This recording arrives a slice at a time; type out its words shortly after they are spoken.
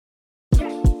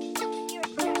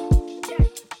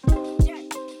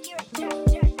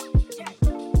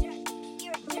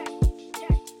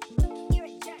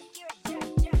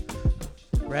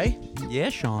Yeah,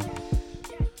 Sean.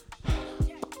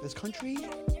 This country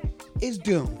is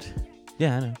doomed.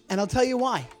 Yeah, I know. And I'll tell you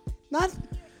why. Not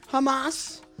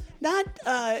Hamas, not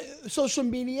social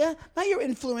media, not your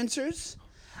influencers.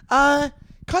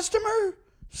 Customer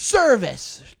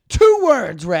service. 2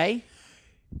 words, Ray.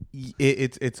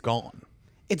 It's gone.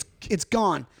 It's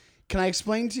gone. Can I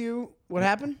explain to you what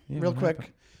happened? Yeah, Real what quick.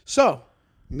 happened? So,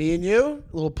 me and you,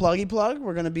 a little pluggy plug.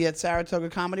 We're going to be at Saratoga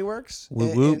Comedy Works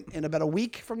Whoop, whoop. in about a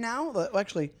week from now. Well,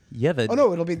 actually, Yeah,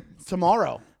 it'll be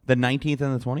tomorrow, the 19th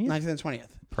and the 20th? 19th and 20th.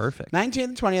 Perfect. 19th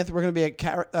and 20th, we're going to be at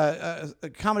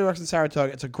Comedy Works in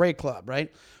Saratoga. It's a great club,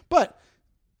 right? But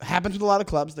happens with a lot of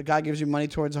clubs. The guy gives you money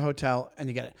towards a hotel, and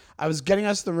you get it. I was getting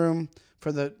us the room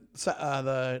for the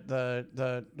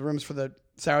rooms for the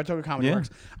Saratoga Comedy Works.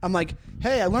 I'm like,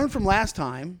 hey, I learned from last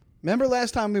time. Remember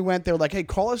last time we went, they were like, hey,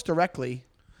 call us directly.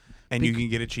 And you can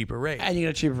get a cheaper rate. And you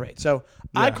get a cheaper rate. So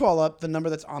I call up the number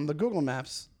that's on the Google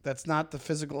Maps. That's not the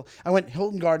physical. I went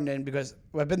Hilton Garden Inn because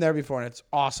I've been there before and it's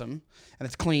awesome and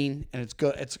it's clean and it's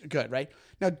good. It's good, right?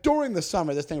 Now during the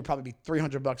summer, this thing would probably be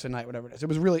 $300 a night, whatever it is. It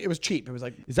was cheap. It was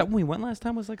like. Is that when we went last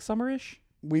time? Was like summerish?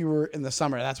 We were in the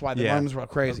summer. That's why the rooms were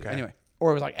crazy. Okay. Anyway,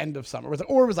 or it was like end of summer,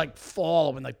 or it was like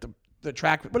fall when like the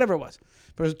track, whatever it was.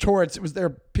 But it was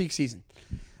their peak season,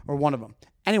 or one of them.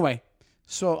 Anyway,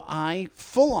 so I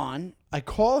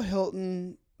call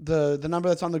Hilton the number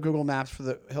that's on the Google Maps for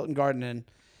the Hilton Garden Inn,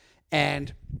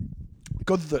 and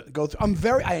go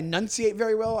through. I enunciate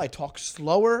very well. I talk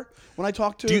slower when I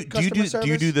talk to customer service.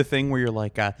 Do you do the thing where you're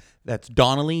like, that's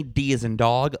Donnelly, D as in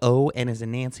dog, O, N as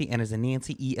in Nancy, N as in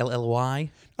Nancy,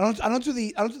 ELLY? I don't do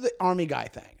the Army guy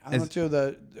thing. I don't do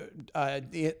the.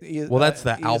 Well, that's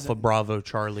the Alpha Bravo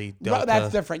Charlie Delta.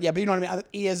 That's different. Yeah, but you know what I mean.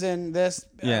 E as in this,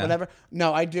 whatever.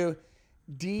 No, I do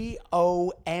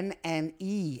DONNELLY.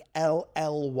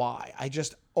 I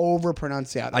just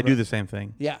overpronounce. I do the same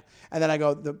thing. Yeah, and then I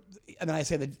go and then I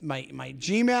say my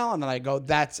Gmail, and then I go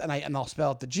and I'll spell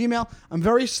out the Gmail. I'm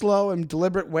very slow and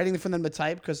deliberate, waiting for them to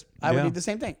type because I would need the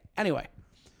same thing. Anyway,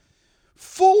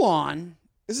 full on.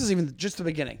 This is even just the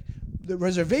beginning. The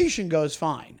reservation goes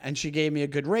fine, and she gave me a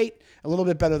good rate, a little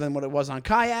bit better than what it was on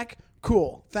Kayak.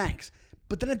 Cool, thanks.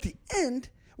 But then at the end,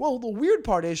 well, the weird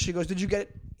part is she goes, "Did you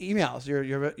get emails?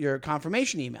 Your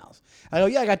confirmation emails?" I go,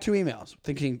 "Yeah, I got 2 emails."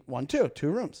 Thinking 2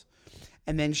 rooms,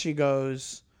 and then she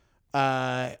goes,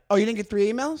 "Oh, you didn't get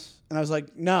 3 emails?" And I was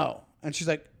like, "No." And she's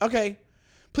like, "Okay,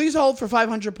 please hold for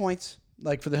 500 points,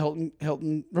 like for the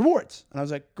Hilton rewards." And I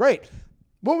was like, "Great.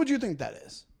 What would you think that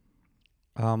is?"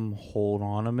 Hold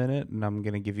on a minute, and I'm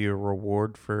gonna give you a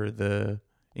reward for the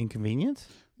inconvenience.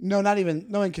 No,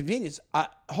 no inconvenience.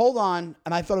 Hold on,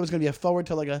 and I thought it was gonna be a forward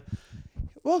to like a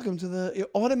welcome to the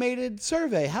automated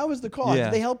survey. How was the call? Yeah.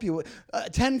 Did they help you?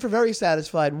 10 for very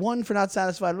satisfied, 1 for not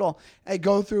satisfied at all. I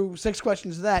go through 6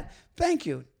 questions of that. Thank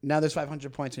you. Now there's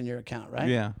 500 points in your account, right?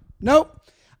 Yeah. Nope.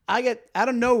 I get out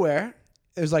of nowhere.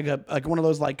 It was like one of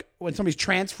those like when somebody's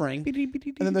transferring, and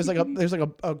then there's like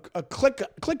a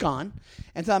click on,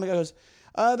 and Tommy goes,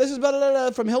 "This is blah, blah,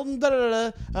 blah, from Hilton. Blah,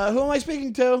 blah, blah. Who am I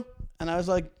speaking to?" And I was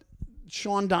like,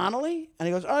 "Sean Donnelly," and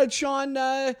he goes, "All right, Sean.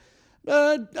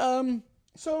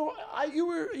 So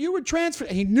you were transferred."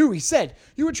 And he knew. He said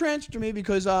you were transferred to me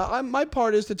because my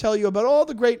part is to tell you about all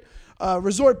the great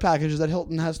resort packages that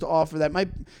Hilton has to offer that might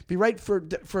be right for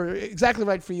exactly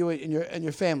right for you and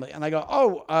your family. And I go,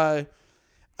 "Oh."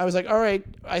 I was like, all right,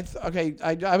 I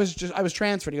was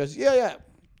transferred. He goes, yeah.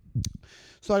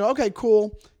 So I go, okay,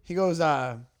 cool. He goes,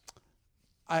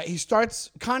 he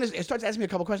starts asking me a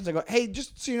couple questions. I go, hey,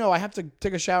 just so you know, I have to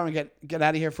take a shower and get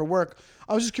out of here for work.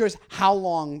 I was just curious, how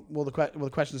long will the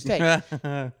questions take? You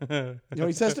know what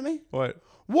he says to me? What?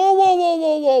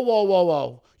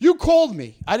 Whoa. You called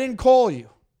me. I didn't call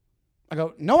you. I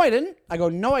go, no, I didn't. I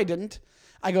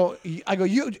go,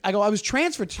 I was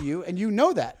transferred to you, and you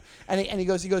know that. And he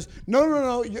goes,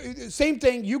 no, same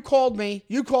thing. You called me.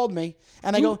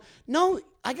 And I go, no,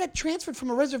 I got transferred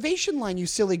from a reservation line, you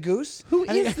silly goose. Who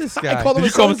is this guy? Did you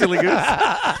call him silly goose?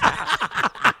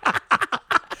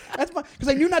 That's because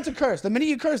I knew not to curse. The minute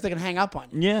you curse, they can hang up on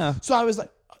you. Yeah. So I was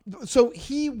like, so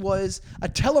he was a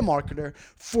telemarketer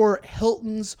for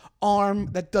Hilton's arm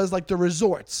that does like the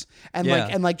resorts and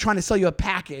like trying to sell you a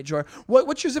package or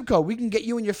what's your zip code? We can get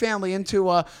you and your family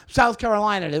into South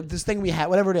Carolina. This thing we had,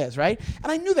 whatever it is, right?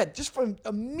 And I knew that just from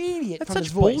immediate That's from such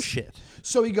his voice. bullshit.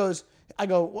 So he goes. I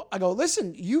go.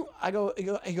 Listen, he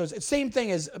goes. It's same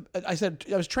thing as I said.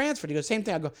 I was transferred. He goes, same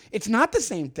thing. I go. It's not the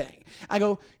same thing. I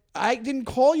go. I didn't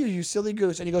call you, you silly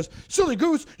goose. And he goes, silly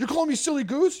goose? You're calling me silly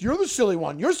goose? You're the silly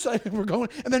one. We're going.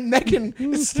 And then Megan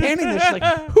is standing there. She's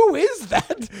like, who is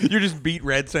that? You're just beat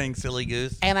red saying silly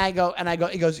goose. And I go,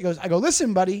 he goes, I go,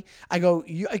 listen, buddy. I go,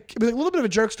 it was a little bit of a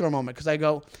jerk store moment because I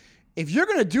go, if you're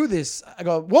going to do this, I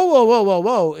go,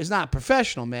 whoa. It's not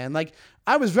professional, man. Like,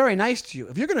 I was very nice to you.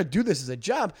 If you're going to do this as a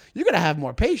job, you're going to have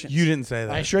more patience. You didn't say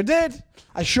that. I sure did.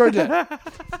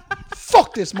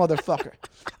 Fuck this motherfucker.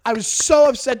 I was so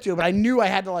upset to it, but I knew I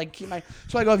had to like keep my.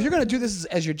 So I go, if you're going to do this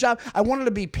as your job, I wanted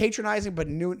to be patronizing, but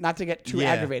knew not to get too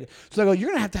aggravated. So I go, you're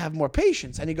going to have more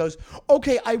patience. And he goes,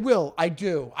 okay, I will. I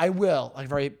will. Like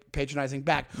very patronizing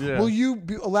back. Yeah. Will you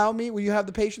allow me? Will you have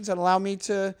the patience and allow me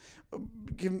to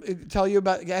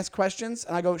ask questions?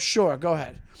 And I go, sure, go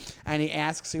ahead. And he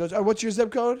asks, he goes, oh, what's your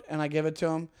zip code? And I give it to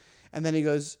him. And then he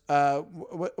goes,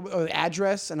 the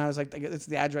address? And I was like, it's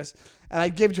the address. And I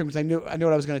gave it to him because I knew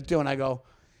what I was going to do. And I go,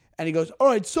 and he goes, all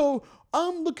right, so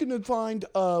I'm looking to find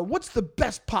what's the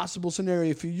best possible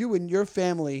scenario for you and your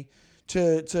family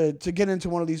to get into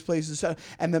one of these places.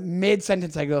 And the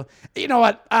mid-sentence I go, you know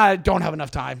what? I don't have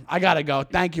enough time. I got to go.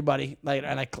 Thank you, buddy. Later.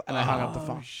 And I hung up the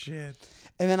phone. Oh, shit.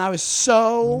 And then I was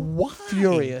so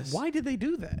furious. Why did they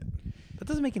do that? That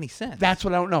doesn't make any sense. That's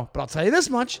what I don't know. But I'll tell you this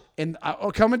much. And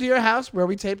I'll come into your house where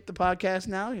we tape the podcast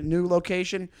now. New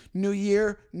location, new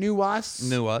year, new us.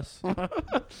 New us.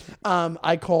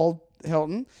 I called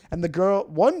Hilton. And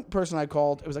one person I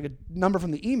called, it was like a number from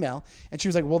the email. And she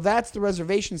was like, well, that's the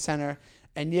reservation center.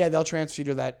 And yeah, they'll transfer you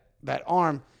to that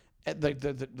arm,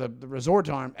 the resort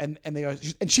arm. And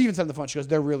she even said on the phone, she goes,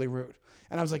 they're really rude.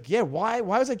 And I was like, yeah, why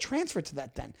was I transferred to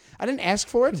that then? I didn't ask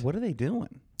for it. What are they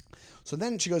doing? So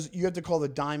then she goes, you have to call the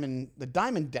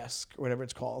diamond desk or whatever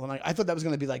it's called. And I thought that was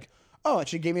going to be like, oh, and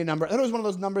she gave me a number. I thought it was one of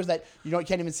those numbers that you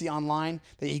can't even see online,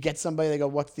 that you get somebody, they go,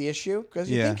 what's the issue? Because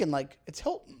you're thinking like, it's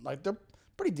Hilton. Like they're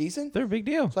pretty decent. They're a big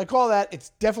deal. So I call that.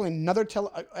 It's definitely another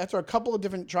after a couple of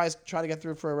different try to get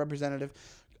through for a representative.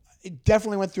 It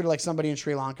definitely went through to like somebody in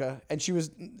Sri Lanka. And she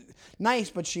was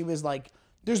nice, but she was like,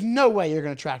 there's no way you're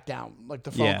going to track down like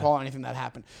the phone call or anything that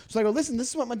happened. So I go, listen,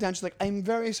 this is what went down. She's like, I'm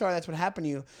very sorry that's what happened to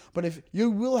you, but if you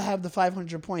will have the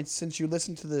 500 points since you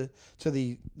listened to the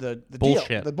bullshit.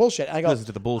 deal, the bullshit. And I go, listen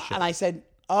to the bullshit. And I said,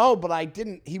 oh, but I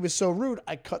didn't. He was so rude.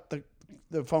 I cut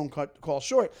the phone call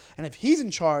short. And if he's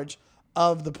in charge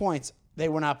of the points, they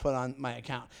were not put on my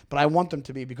account, but I want them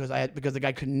to be because the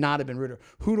guy could not have been ruder.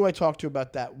 Who do I talk to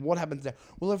about that? What happens there?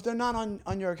 Well, if they're not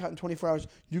on your account in 24 hours,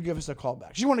 you give us a call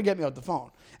back. She wanted to get me off the phone,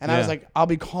 and I was like, I'll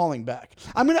be calling back.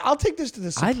 I'll take this to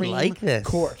the Supreme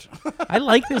Court. I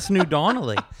like this new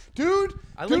Donnelly, dude.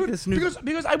 Like this new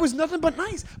because I was nothing but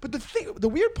nice. But the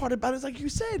weird part about it is, like you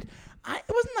said, it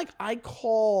wasn't like I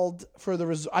called for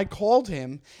I called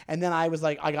him, and then I was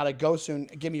like, I gotta go soon.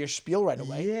 Give me your spiel right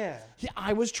away. Yeah.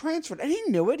 I was transferred, and he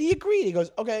knew it. He agreed. He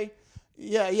goes, okay,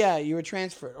 yeah, you were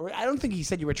transferred. Or I don't think he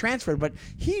said you were transferred, but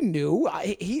he knew.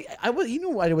 He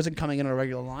knew I wasn't coming in on a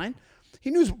regular line.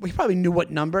 He probably knew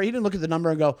what number. He didn't look at the number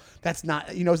and go, that's not,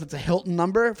 he knows that's a Hilton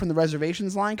number from the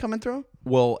reservations line coming through.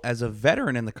 Well, as a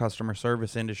veteran in the customer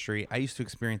service industry, I used to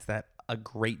experience that a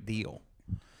great deal.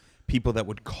 People that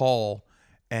would call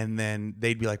and then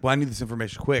they'd be like, well, I need this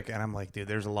information quick. And I'm like, dude,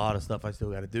 there's a lot of stuff I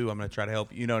still got to do. I'm going to try to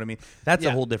help you. You know what I mean? That's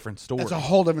a whole different story. That's a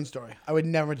whole different story. I would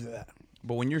never do that.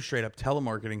 But when you're straight up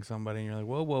telemarketing somebody and you're like,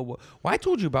 whoa. Well, I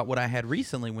told you about what I had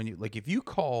recently when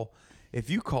if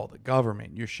you call the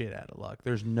government, you're shit out of luck.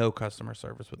 There's no customer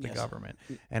service with the government.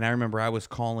 And I remember I was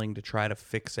calling to try to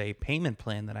fix a payment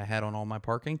plan that I had on all my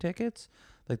parking tickets,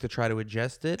 like to try to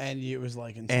adjust it. And it was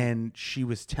like insane. And she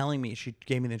was telling me, she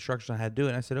gave me the instructions on how to do it.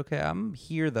 And I said, okay, I'm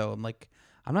here though. I'm like,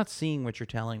 I'm not seeing what you're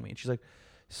telling me. And she's like,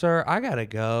 sir, I got to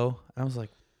go. And I was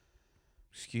like,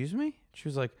 excuse me? She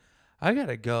was like, I got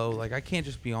to go. Like, I can't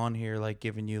just be on here, like,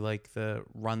 giving you, like, the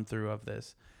run-through of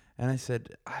this. And I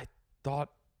said, I thought...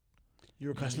 You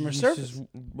were customer service.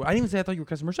 I didn't even say I thought you were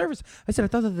customer service. I said, I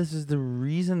thought that this is the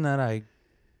reason that I...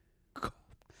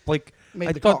 Like,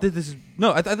 I thought that this is...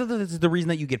 No, I thought that this is the reason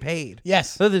that you get paid.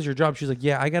 Yes. I thought this is your job. She's like,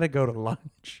 yeah, I got to go to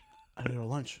lunch. I got to go to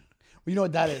lunch. Well, you know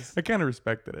what that is? I kind of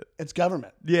respected it. It's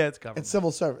government. Yeah, it's government. It's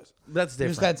civil service. That's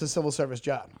different. Because that's a civil service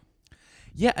job.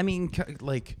 Yeah, I mean,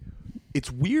 like... It's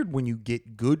weird when you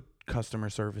get good customer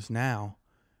service now,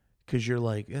 because you're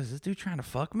like, is this dude trying to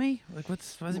fuck me? Like, why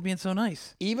is he being so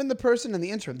nice? Even the person in the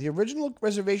intern, the original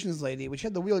reservations lady, which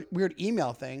had the weird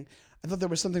email thing, I thought there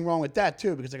was something wrong with that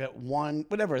too, because I got one,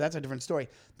 whatever, that's a different story.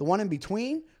 The one in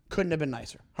between couldn't have been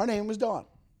nicer. Her name was Dawn.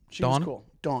 She was cool.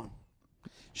 Dawn.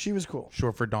 She was cool.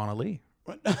 Short for Donna Lee.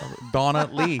 Donna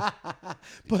Lee.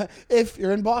 But if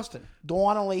you're in Boston,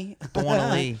 Donna Lee.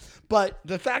 But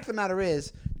the fact of the matter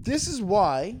is, this is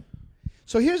why.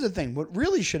 So here's the thing. What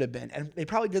really should have been, and they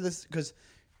probably did this because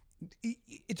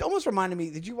it's almost reminded me.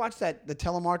 Did you watch the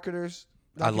telemarketers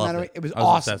documentary? I loved it. It was I was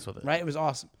awesome. obsessed with it. Right? It was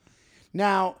awesome.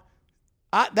 Now,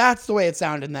 that's the way it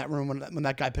sounded in that room when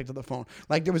that guy picked up the phone.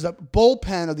 Like there was a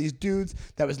bullpen of these dudes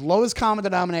that was lowest common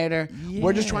denominator. Yeah.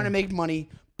 We're just trying to make money.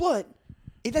 But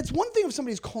that's one thing if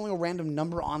somebody's calling a random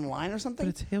number online or something. But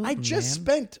it's Hilton, I just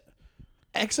spent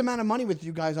X amount of money with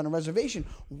you guys on a reservation.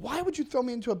 Why would you throw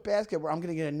me into a basket where I'm going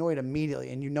to get annoyed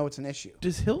immediately and you know it's an issue?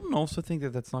 Does Hilton also think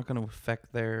that that's not going to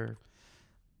affect their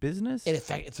business?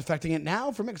 It's affecting it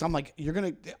now for me because I'm like,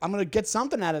 I'm gonna get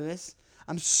something out of this.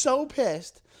 I'm so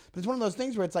pissed, but it's one of those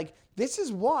things where it's like, this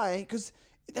is why, because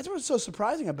that's what's so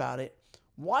surprising about it.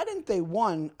 Why didn't they? I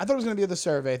thought it was gonna be the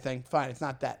survey thing. Fine, it's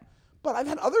not that. But I've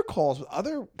had other calls with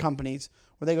other companies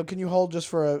where they go, "Can you hold just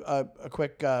for a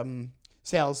quick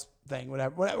sales thing,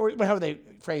 whatever they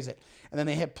phrase it?" And then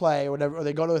they hit play or whatever, or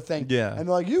they go to a thing, Yeah. and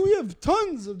they're like, we have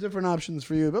tons of different options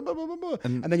for you, blah, blah, blah, blah, blah.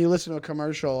 And then you listen to a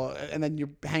commercial, and then you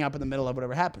hang up in the middle of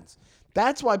whatever happens.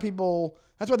 That's why they do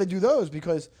those,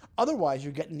 because otherwise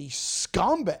you're getting these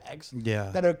scumbags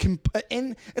that are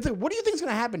in. It's like, what do you think is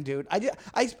going to happen, dude?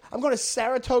 I'm going to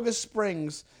Saratoga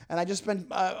Springs, and I just spent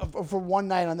for one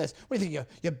night on this. What do you think?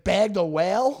 You bagged a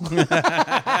whale?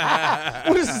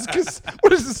 What is this?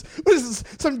 What is this?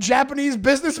 Some Japanese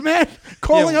businessman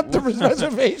calling up the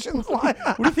reservations line?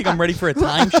 What do you think? I'm ready for a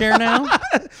timeshare now?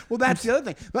 Well, that's the other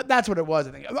thing. But that's what it was.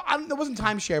 I think it wasn't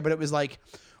timeshare, but it was like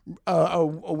a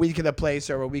week at a place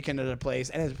or a weekend at a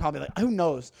place, and it's probably like, who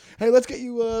knows? Hey, let's get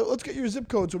your zip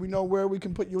code so we know where we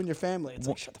can put you and your family. It's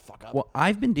like, shut the fuck up. Well,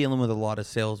 I've been dealing with a lot of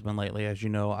salesmen lately, as you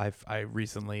know. I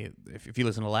recently, if you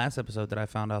listen to the last episode, that I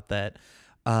found out that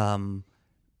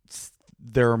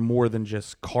there are more than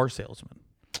just car salesmen.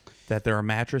 That there are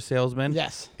mattress salesmen,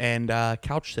 yes, and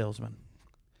couch salesmen.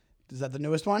 Is that the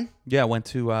newest one? Yeah,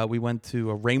 we went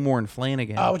to Raymore and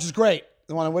Flanagan. Oh, which is great.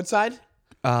 The one on Woodside.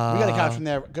 We got a couch from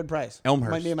there. Good price.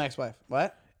 Elmhurst. Might be my ex-wife.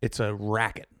 What? It's a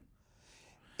racket.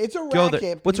 It's a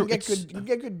racket. But you can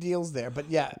get good deals there. But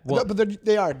yeah, but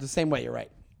they are the same way. You're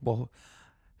right. Well,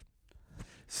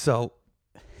 so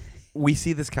we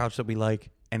see this couch that we like,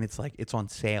 and it's like it's on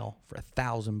sale for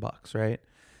 $1,000, right?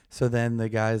 So then the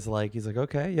guy's like, he's like,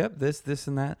 okay, yep, this,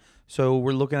 and that. So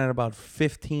we're looking at about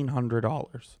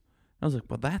 $1,500. I was like,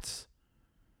 well, that's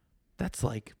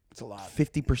like it's a lot,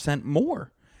 50%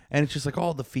 more. And it's just like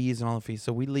all the fees and all the fees.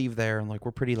 So we leave there and like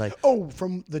we're pretty like, oh,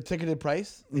 from the ticketed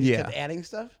price? They just kept adding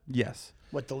stuff? Yes.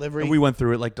 What, delivery? And we went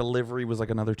through it. Like delivery was like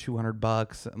another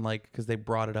 $200, and like because they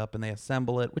brought it up and they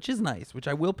assemble it, which is nice, which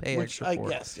I will pay extra for.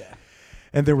 Yes, yeah.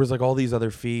 And there was like all these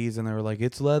other fees, and they were like,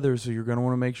 it's leather, so you're gonna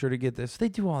want to make sure to get this. They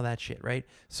do all that shit, right?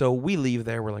 So we leave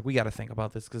there. We're like, we got to think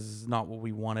about this because this is not what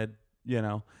we wanted, you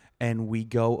know. And we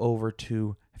go over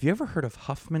to. Have you ever heard of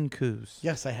Huffman Goose?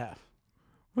 Yes, I have.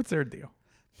 What's their deal?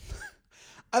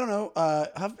 I don't know.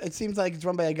 It seems like it's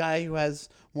run by a guy who has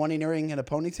one earring and a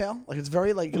ponytail. Like it's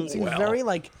very like it seems very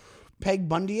like Peg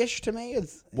Bundy-ish to me.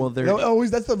 It's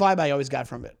that's the vibe I always got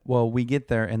from it. Well, we get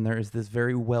there and there is this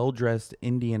very well-dressed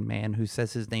Indian man who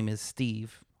says his name is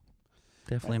Steve.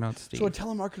 Definitely not Steve. So a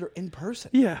telemarketer in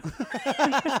person. Yeah.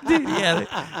 Dude,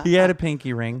 he had a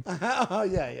pinky ring. Oh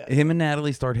yeah. Him and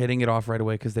Natalie start hitting it off right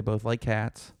away because they both like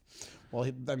cats. Well,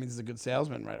 that means he's a good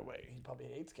salesman right away. He probably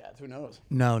hates cats. Who knows?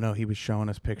 No. He was showing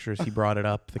us pictures. He brought it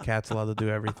up. The cat's allowed to do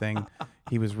everything.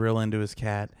 He was real into his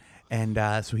cat. And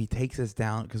so he takes us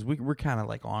down because we're kind of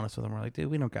like honest with him. We're like, dude,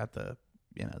 we don't got the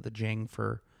jing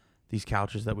for these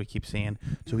couches that we keep seeing.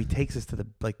 So he takes us to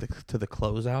the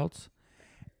closeouts.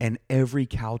 And every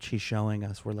couch he's showing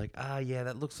us, we're like, yeah,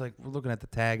 that looks like we're looking at the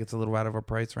tag. It's a little out of our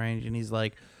price range. And he's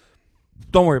like,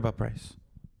 don't worry about price.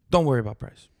 Don't worry about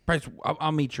price. Price,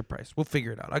 I'll meet your price. We'll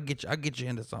figure it out. I'll get you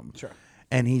into something. Sure.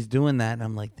 And he's doing that, and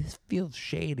I'm like, this feels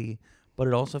shady, but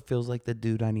it also feels like the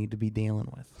dude I need to be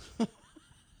dealing with.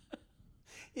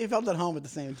 You felt at home at the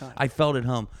same time. I felt at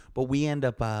home, but we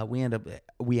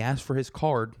asked for his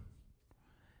card,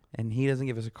 and he doesn't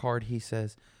give us a card. He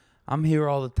says, I'm here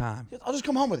all the time. I'll just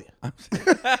come home with you.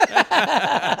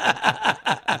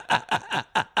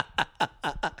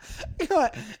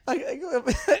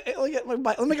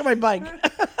 Let me get my bike.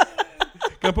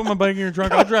 Can I put my bike in your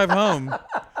trunk? I'll drive home.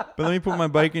 But let me put my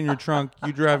bike in your trunk.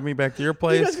 You drive me back to your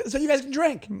place. So you guys can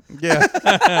drink. Yeah.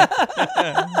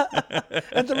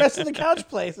 At the rest of the couch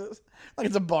places. Like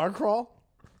it's a bar crawl.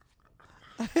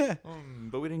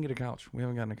 But we didn't get a couch. We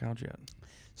haven't gotten a couch yet.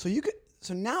 So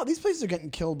now these places are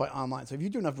getting killed by online. So if you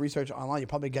do enough research online, you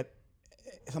probably get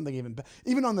something even better.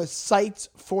 Even on the sites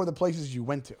for the places you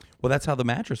went to. Well, that's how the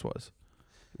mattress was.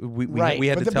 We Right.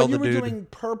 had but to tell but you the were dude. doing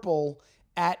purple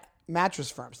at Mattress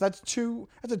Firms. That's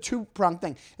a two-pronged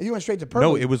thing. If you went straight to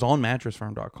purple. No, it was on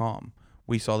mattressfirm.com.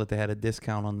 We saw that they had a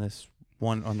discount on this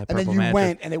one on the purple and then you mattress.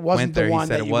 went, and it wasn't the he one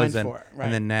said that it you went wasn't, for. Right.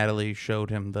 And then Natalie showed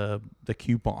him the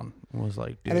coupon. And was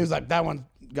like, dude. And he was like, that one's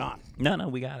gone. No,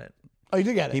 we got it. Oh, you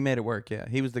did get it? He made it work, yeah.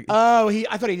 He was the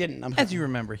I thought he didn't. As you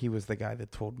remember, he was the guy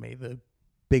that told me the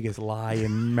biggest lie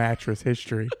in mattress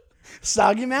history.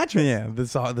 Soggy mattress. Yeah,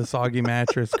 the soggy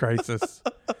mattress crisis.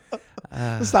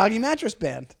 The Soggy Mattress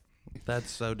Band. That's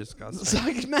so disgusting.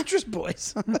 Soggy Mattress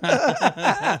Boys.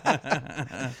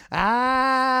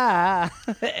 I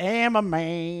am a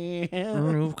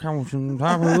man.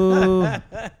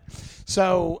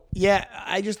 So, yeah,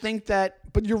 I just think that,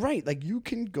 but you're right. Like, you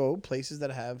can go places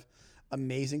that have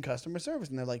amazing customer service,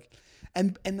 and they're like,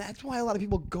 and that's why a lot of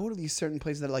people go to these certain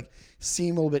places that like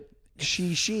seem a little bit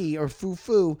she or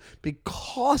foo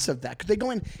because of that. Because they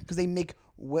go in because they make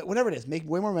whatever it is, make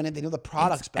way more money. They know the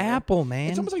products better. Apple, man.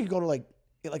 It's almost like you go to like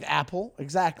Apple,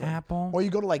 exactly. Apple. Or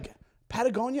you go to like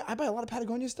Patagonia. I buy a lot of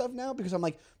Patagonia stuff now because I'm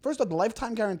like, first off, the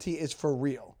lifetime guarantee is for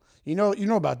real. You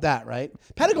know about that, right?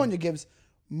 Patagonia gives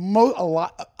a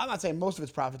lot. I'm not saying most of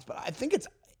its profits, but I think it's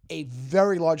a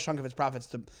very large chunk of its profits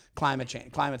to climate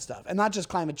change, climate stuff, and not just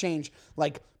climate change,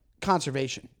 like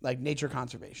conservation, like nature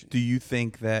conservation. Do you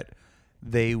think that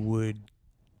they would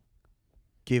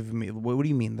give me? What do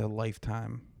you mean the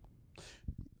lifetime?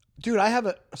 Dude,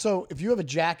 so if you have a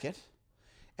jacket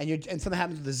and something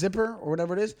happens with the zipper or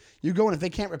whatever it is, you go in. If they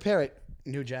can't repair it,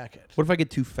 new jacket. What if I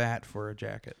get too fat for a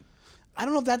jacket? I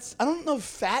don't know if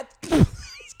fat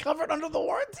is covered under the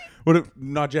warranty. What if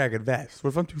not jacket, vest? What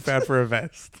if I'm too fat for a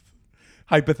vest?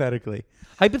 Hypothetically,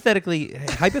 I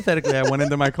went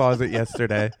into my closet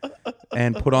yesterday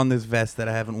and put on this vest that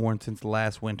I haven't worn since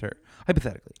last winter.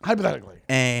 Hypothetically,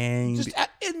 and just just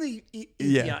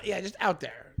out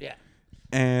there, yeah.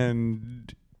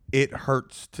 And it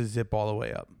hurts to zip all the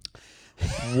way up.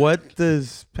 What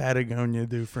does Patagonia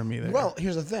do for me there? Well,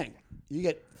 here's the thing: you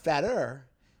get fatter,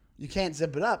 you can't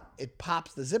zip it up. It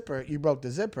pops the zipper. You broke the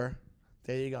zipper.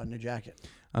 There you go, new jacket.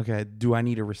 Okay. Do I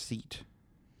need a receipt?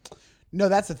 No,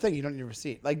 that's the thing. You don't need a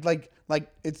receipt. Like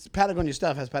it's Patagonia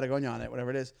stuff has Patagonia on it,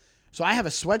 whatever it is. So I have a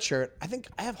sweatshirt. I think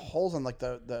I have holes on like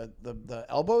the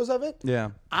elbows of it. Yeah.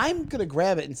 I'm gonna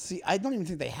grab it and see. I don't even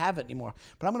think they have it anymore.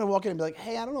 But I'm gonna walk in and be like,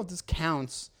 hey, I don't know if this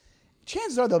counts.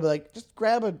 Chances are they'll be like, just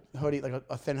grab a hoodie, like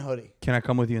a thin hoodie. Can I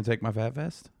come with you and take my fat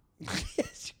vest?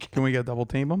 Yes, you Can we get double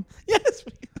team them? Yes.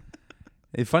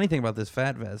 The funny thing about this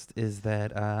fat vest is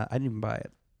that I didn't even buy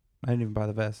it. I didn't even buy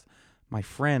the vest. My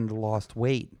friend lost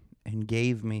weight and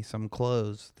gave me some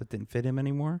clothes that didn't fit him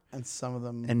anymore. And some of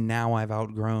them. And now I've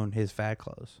outgrown his fat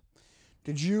clothes.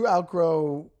 Did you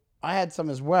outgrow? I had some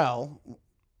as well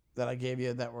that I gave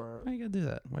you that were. Why you gotta do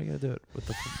that? Why you gotta do it with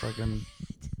the fucking?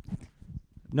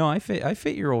 No, I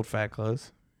fit your old fat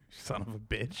clothes. Son of a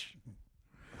bitch.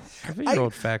 I fit your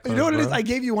old fat clothes. You know what it is? bro. I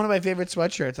gave you one of my favorite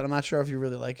sweatshirts, and I'm not sure if you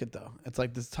really like it though. It's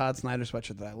like this Todd Snyder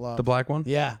sweatshirt that I love. The black one.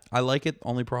 Yeah. I like it.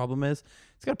 Only problem is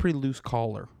it's got a pretty loose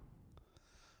collar.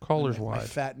 Collar's My wide.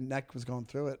 fat neck was going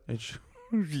through it.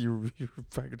 You're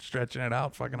fucking stretching it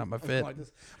out, fucking up my fit. Like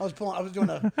this. I was doing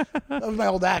that was my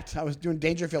old act. I was doing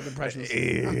Dangerfield impressions.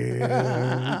 you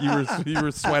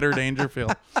were Sweater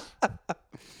Dangerfield.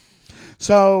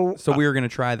 So we were gonna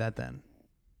try that then.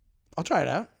 I'll try it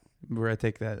out. Where I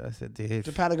take that, I said, Dave,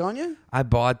 To Patagonia? I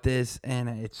bought this and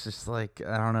it's just like,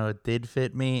 I don't know, it did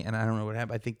fit me and I don't know what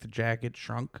happened. I think the jacket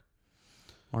shrunk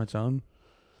on its own.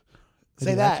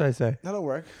 Say That's that. what I say. That'll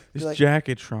work. This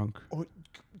jacket shrunk.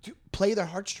 Play their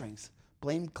heartstrings.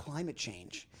 Blame climate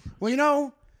change. Well, you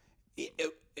know,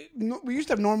 we used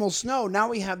to have normal snow. Now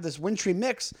we have this wintry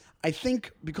mix. I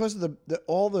think because of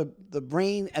all the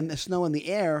rain and the snow in the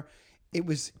air,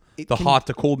 hot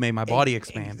to cold made my body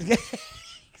expand.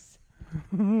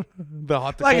 The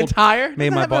hot to like cold a tire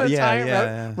made my body.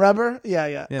 Yeah. Rubber. Yeah.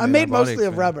 Yeah, I'm made made my body mostly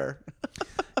of expand. rubber.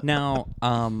 Now,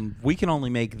 we can only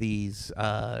make these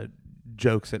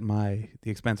jokes at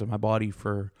the expense of my body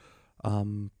for a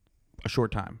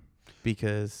short time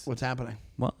because What's happening?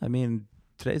 Well, I mean,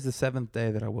 today's the 7th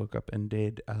day that I woke up and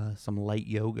did some light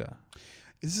yoga.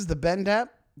 This is the Bend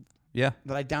app Yeah.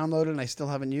 that I downloaded and I still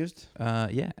haven't used.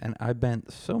 Yeah, and I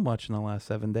bent so much in the last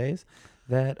 7 days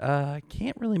that I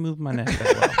can't really move my neck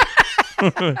that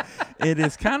well. It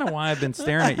is kind of why I've been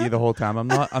staring at you the whole time.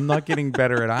 I'm not getting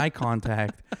better at eye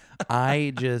contact.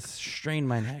 I just strain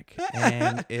my neck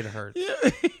and it hurts.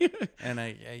 And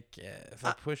if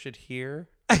I push it here,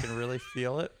 I can really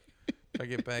feel it. If I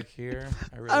get back here,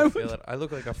 I really feel it. I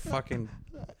look like a fucking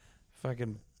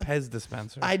fucking Pez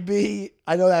dispenser. I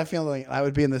know that feeling. I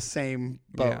would be in the same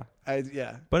boat.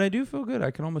 Yeah. But I do feel good.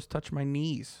 I can almost touch my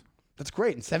knees. That's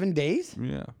great. In 7 days?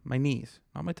 Yeah. My knees.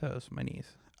 Not my toes. My knees.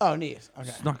 Oh, knees. Okay.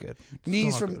 It's not good.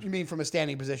 Knees you mean from a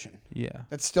standing position? Yeah.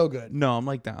 That's still good. No, I'm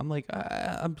like that. I'm like,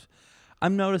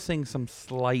 I'm noticing some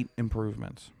slight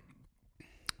improvements.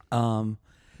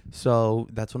 So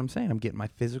that's what I'm saying. I'm getting my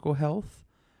physical health,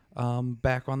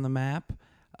 back on the map.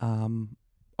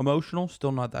 Emotional,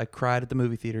 still not. I cried at the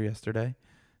movie theater yesterday.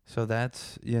 So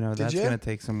that's, that's going to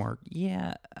take some work.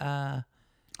 Yeah.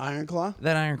 Iron Claw?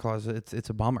 That Iron Claw, it's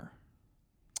a bummer.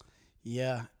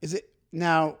 Yeah. Is it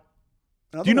now?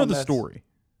 Do you know the story?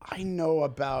 I know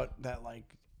about that.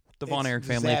 The Von Erich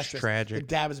family is tragic. The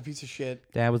dad was a piece of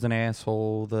shit. Dad was an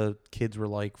asshole. The kids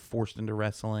were forced into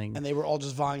wrestling, and they were all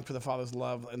just vying for the father's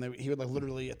love. And he would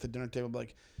literally at the dinner table be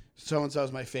like, "So and so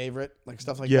is my favorite,"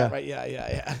 stuff like that. Right?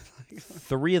 Yeah.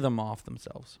 3 of them off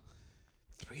themselves.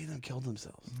 3 of them killed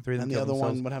themselves. 3 of them. And the other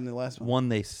one, what happened to the last one? One,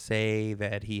 they say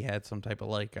that he had some type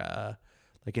of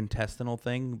intestinal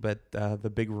thing, but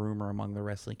the big rumor among the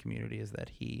wrestling community is that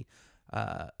he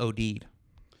OD'd.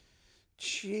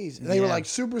 Jeez, and they were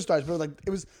superstars, but it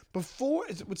was before.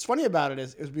 What's funny about it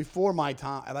is it was before my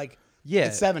time.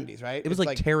 It's 70s, right? It was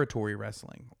territory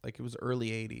wrestling. It was early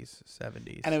 80s,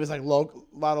 70s, and it was local,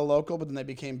 a lot of local, but then they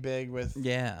became big with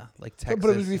Texas. But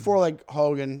it was before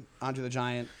Hogan, Andre the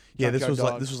Giant. Yeah, this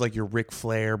was your Ric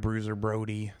Flair, Bruiser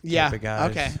Brody. Type of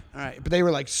guys. Okay, all right, but they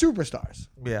were superstars.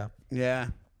 Yeah.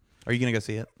 Are you gonna go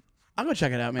see it? I'll go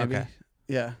check it out. Maybe. Okay.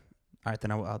 Yeah. All right,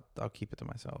 then I'll keep it to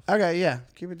myself. Okay, yeah,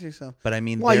 keep it to yourself. But I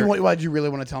mean, why did you really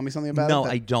want to tell me something about it? No,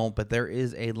 I don't. But there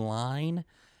is a line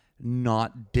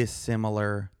not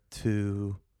dissimilar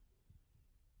to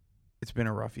 "It's been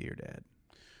a rough year, Dad."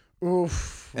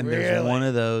 Oof, and there's one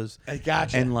of those. I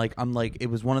gotcha. And I'm it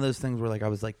was one of those things where I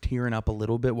was tearing up a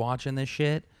little bit watching this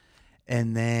shit,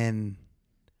 and then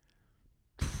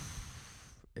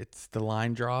the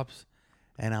line drops,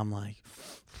 and I'm like,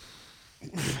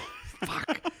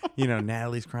 fuck.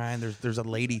 Natalie's crying. There's a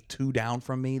lady 2 down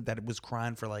from me that was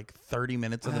crying for 30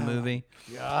 minutes of the movie.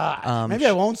 God. Maybe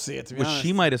I won't see it, to be honest.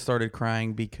 She might have started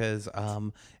crying because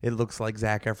it looks like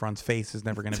Zac Efron's face is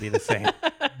never going to be the same.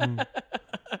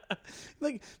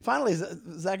 Finally,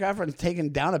 Zac Efron's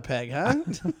taken down a peg, huh?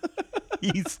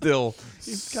 He's still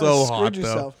so hot,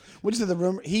 though. Which is the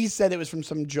rumor? He said it was from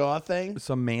some jaw thing.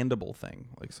 Some mandible thing.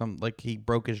 He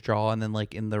broke his jaw, and then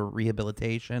in the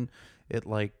rehabilitation, it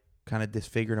kind of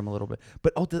disfigured him a little bit.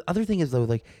 But the other thing is,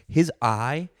 though, his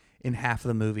eye in half of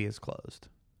the movie is closed.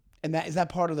 And is that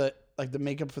part of the the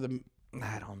makeup for the?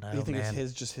 I don't know. Do you think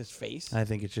it's just his face? I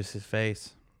think it's just his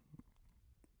face.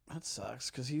 That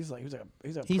sucks because he's a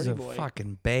pretty boy.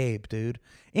 Fucking babe, dude,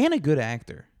 and a good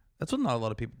actor. That's what not a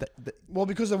lot of people.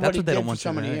 Because of what he did for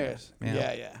so many years.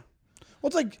 Yeah.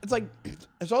 Well,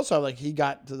 it's also he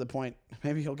got to the point.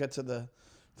 Maybe he'll get to the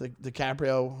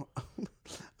DiCaprio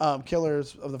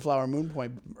Killers of the Flower Moon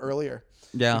point earlier.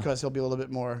 Yeah. Because he'll be a little bit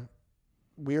more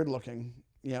weird looking.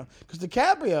 Because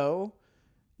DiCaprio,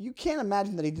 you can't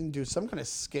imagine that he didn't do some kind of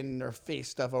skin or face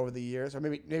stuff over the years, or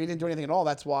maybe he didn't do anything at all.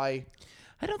 That's why.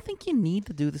 I don't think you need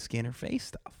to do the skin or face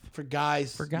stuff for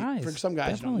guys. For some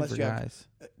guys, definitely for guys.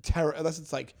 Unless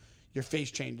it's your face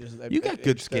changes. You got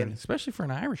good skin, especially for an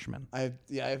Irishman. I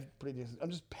have pretty decent. I'm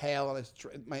just pale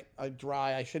and I'm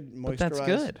dry. I should moisturize. But that's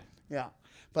good. Yeah,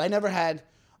 but I never had.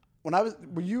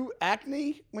 Were you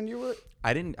acne when you were?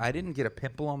 I didn't get a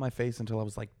pimple on my face until I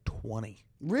was 20.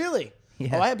 Really?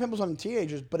 Yeah. Oh, I had pimples on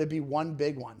teenagers, but it'd be one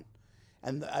big one.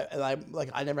 And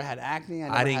I never had acne.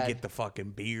 I didn't get the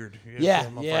fucking beard. Yeah.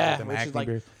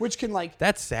 Which can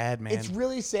that's sad, man. It's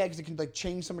really sad because it can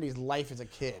change somebody's life as a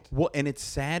kid. Well, and it's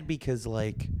sad because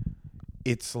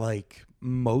it's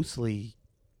mostly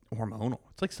hormonal.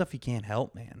 It's stuff you can't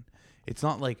help, man. It's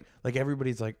not like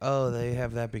everybody's oh, they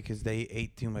have that because they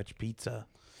ate too much pizza.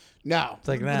 No, it's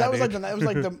nah, that was dude.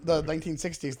 the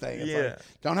 1960s thing. It's yeah,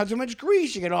 don't have too much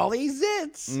grease, you get all these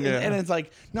zits. Yeah. And it's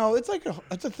no, it's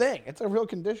it's a thing. It's a real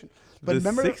condition. But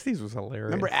remember, 60s was hilarious.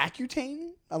 Remember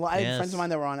Accutane? I had friends of mine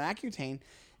that were on Accutane,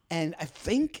 and I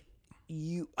think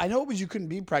I know it was you couldn't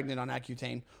be pregnant on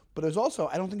Accutane, but it was also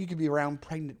I don't think you could be around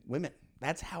pregnant women.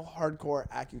 That's how hardcore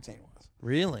Accutane was.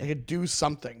 Really? It could do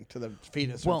something to the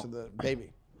fetus or to the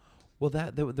baby. Well,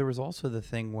 there was also the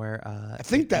thing where I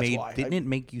think that's why. Didn't it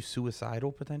make you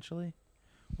suicidal potentially?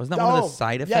 Wasn't that one of the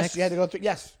side effects? Yes, you had to go through.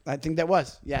 Yes, I think that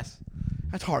was. Yes,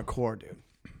 that's hardcore, dude.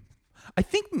 I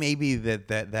think maybe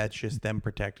that's just them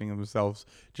protecting themselves,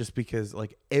 just because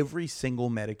every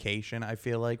single medication I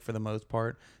feel for the most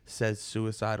part says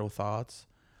suicidal thoughts.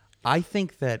 I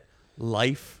think that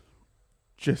life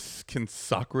just can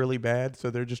suck really bad,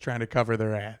 so they're just trying to cover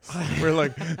their ass. we're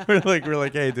like,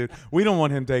 hey, dude, we don't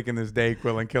want him taking this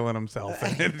Dayquil and killing himself,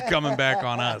 and it's coming back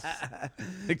on us.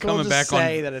 It's coming back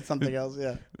say on. that it's something else.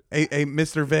 Yeah. Hey,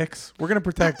 Mr. Vicks, we're gonna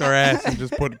protect our ass and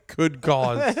just put good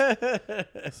cause.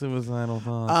 Suicidal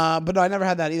thoughts. But no, I never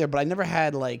had that either. But I never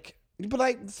had but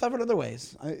I suffered other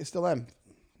ways. I still am.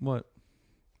 What?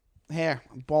 Hair,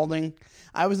 balding.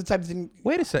 I was the type that didn't.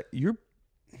 Wait a sec.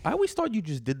 I always thought you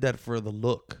just did that for the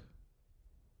look.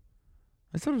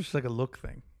 I thought it was just like a look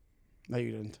thing. No,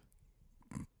 you didn't.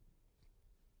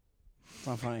 It's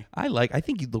not funny. I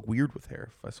think you'd look weird with hair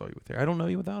if I saw you with hair. I don't know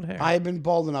you without hair. I've been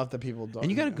bald enough that people don't.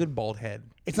 And you got a good bald head.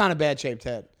 It's not a bad shaped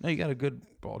head. No, you got a good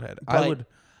bald head. But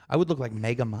I would look like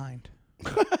Mega Mind.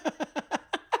 You know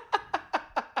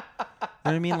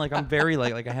what I mean? Like I'm very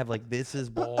like I have like this is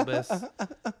bulbous.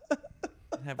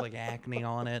 I have like acne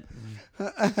on it.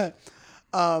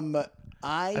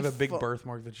 I have a big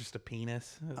birthmark that's just a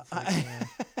penis.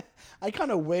 I kind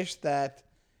of wish that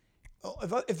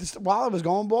while I was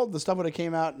going bald, the stuff would have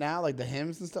came out now, like the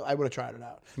hymns and stuff. I would have tried it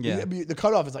out. Yeah. The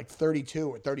cutoff is like 32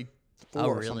 or 34 Oh,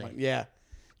 or really? something. Yeah.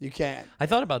 You can't. I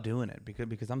thought about doing it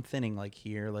because I'm thinning like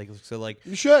here, like so like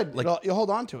You should. Like, you'll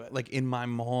hold on to it. like in my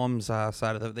mom's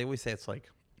side of they always say it's like,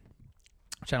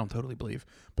 which I don't totally believe,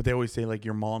 but they always say like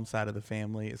your mom's side of the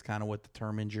family is kind of what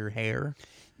determines your hair.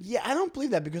 Yeah, I don't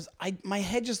believe that because my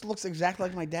head just looks exactly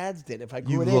like my dad's did. If I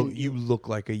grew it in, you look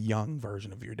like a young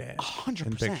version of your dad. 100%.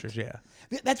 In pictures, yeah.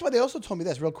 That's why they also told me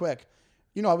this real quick.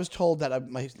 You know, I was told that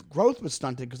my growth was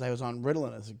stunted because I was on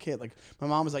Ritalin as a kid. Like, my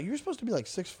mom was like, "You're supposed to be like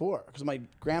 6'4", because my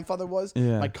grandfather was.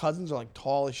 Yeah. My cousins are like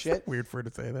tall as shit. Weird for her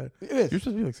to say that. It is. You're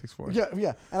supposed to be like 6'4".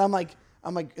 Yeah. And I'm like,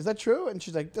 is that true? And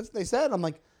she's like, that's what they said. I'm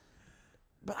like,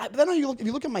 but then if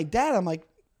you look at my dad, I'm like,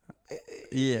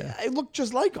 Yeah. I look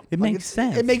just like him. It Like, makes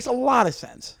sense. It makes a lot of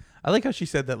sense. I like how she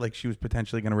said that like she was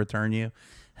potentially going to return you.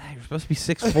 You're supposed to be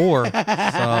 6'4",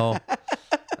 so.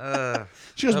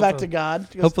 She goes back to God.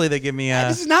 She goes, Hopefully they give me.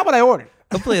 this is not what I ordered.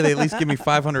 Hopefully they at least give me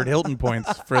 500 Hilton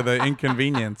points for the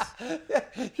inconvenience. Yeah,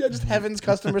 just heaven's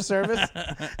customer service.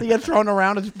 You get thrown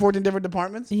around at 14 different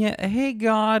departments. Yeah. Hey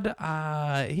God,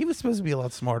 he was supposed to be a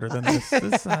lot smarter than this.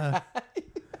 This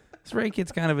Ray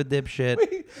kid's kind of a dipshit. We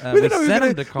didn't know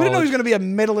he was going to be a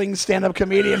middling stand-up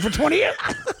comedian for 20 years.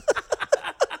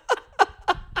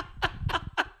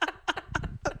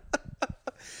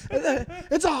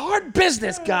 It's a hard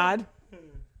business, God.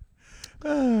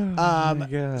 my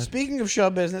God. Speaking of show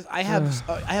business, I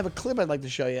have a clip I'd like to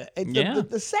show you.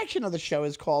 The section of the show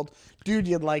is called "Dude,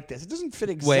 You'd Like This." It doesn't fit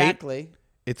exactly. Wait,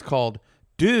 it's called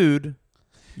 "Dude,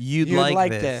 You'd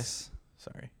Like This."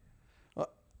 Sorry.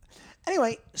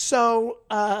 Anyway, so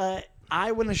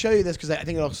I want to show you this because I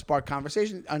think it'll spark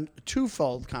conversation, a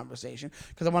twofold conversation.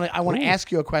 Because I want to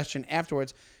ask you a question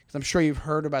afterwards. Because I'm sure you've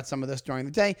heard about some of this during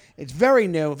the day. It's very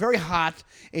new, very hot.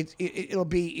 It'll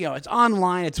be it's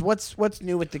online. It's what's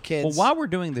new with the kids. Well, while we're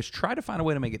doing this, try to find a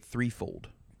way to make it threefold.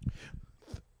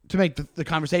 To make the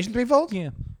conversation threefold. Yeah.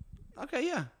 Okay.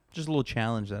 Yeah. Just a little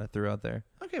challenge that I threw out there.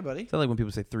 Okay, buddy. I like when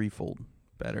people say threefold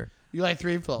better. You like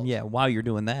threefold? Yeah. While you're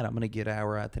doing that, I'm gonna get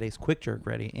our today's quick jerk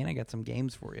ready, and I got some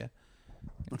games for you.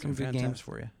 Some good games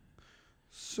for you.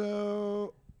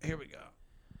 So here we go.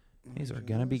 These are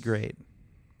gonna be great.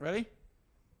 Ready?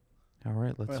 All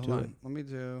right, let's do it. Let me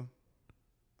do.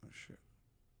 Oh shit.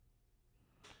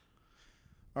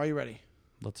 Are you ready?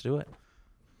 Let's do it.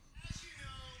 As you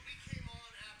know, we came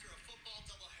on after a football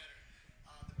doubleheader.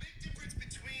 The big difference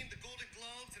between the Golden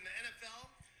Globes and the NFL,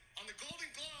 on the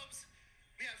Golden Globes,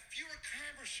 we have fewer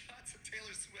camera shots of Taylor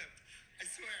Swift. I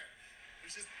swear.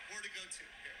 There's just more to go to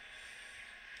here.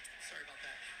 Sorry about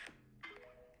that.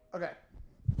 Okay.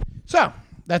 So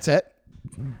that's it.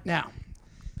 Now,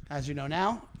 as you know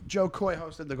now, Joe Coy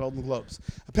hosted the Golden Globes.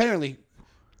 Apparently,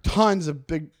 tons of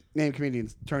big name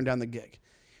comedians turned down the gig.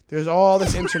 There's all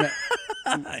this internet.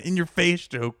 In your face,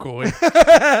 Joe Coy.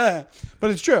 But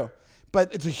it's true.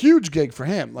 But it's a huge gig for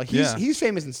him. Like he's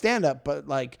famous in stand up, but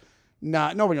like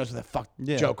nobody knows who the fuck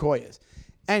Joe Coy is.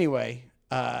 Anyway,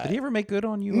 did he ever make good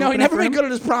on you? No, he never made good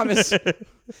on his promise.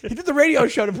 He did the radio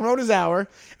show to promote his hour,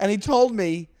 and he told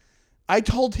me. I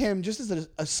told him just as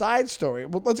a side story.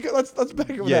 Well, let's back up with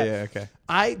that. Yeah,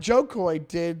 okay. Joe Coy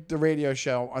did the radio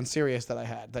show on Sirius that I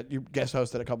had that you guest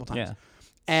hosted a couple times. Yeah.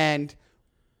 And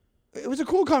it was a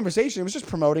cool conversation. It was just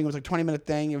promoting. It was like a 20-minute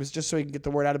thing. It was just so he could get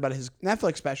the word out about his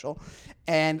Netflix special.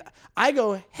 And I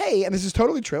go, hey, and this is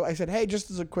totally true. I said, hey,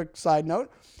 just as a quick side note,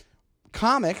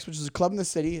 Comics, which is a club in the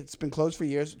city, it's been closed for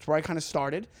years. It's where I kind of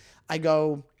started. I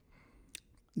go,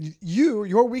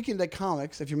 your weekend at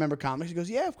Comics, if you remember Comics. He goes,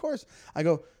 yeah, of course. I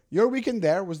go, your weekend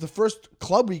there was the first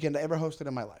club weekend I ever hosted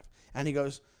in my life. And he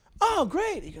goes, oh,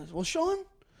 great. He goes, well, Sean.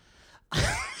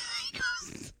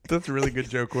 That's a really good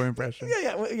Joe Coy impression.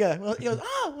 Yeah. Well, he goes,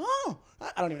 oh.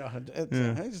 I don't even know how to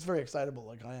do it. He's just very excitable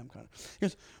like I am kind of. He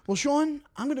goes, well, Sean,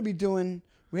 I'm going to be doing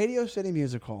Radio City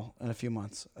Music Hall in a few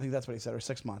months. I think that's what he said, or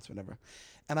 6 months, whatever.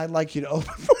 And I'd like you to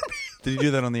open for me. Did you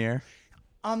do that on the air?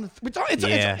 On the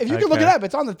if you can look it up,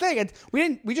 it's on the thing.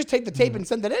 We just take the tape and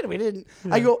send it in. We didn't.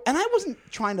 I go, and I wasn't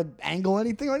trying to angle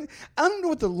anything. I don't know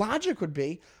what the logic would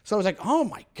be. So I was like, oh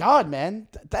my god, man,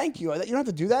 thank you. You don't have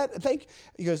to do that.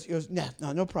 He goes,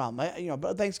 no problem.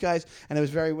 But thanks, guys. And it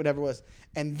was very whatever it was.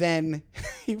 And then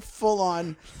he full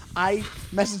on, I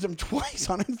messaged him twice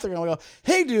on Instagram. I go,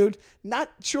 hey, dude,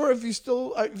 not sure if you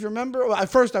still, if you remember. Well, at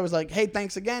first I was like, hey,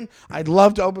 thanks again. I'd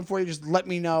love to open for you. Just let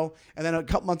me know. And then a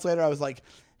couple months later, I was like,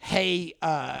 hey,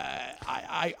 I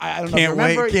don't know if you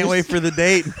remember. Can't wait for the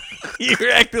date. You were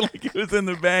acting like it was in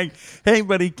the bag. Hey,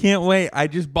 buddy, can't wait. I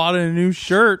just bought a new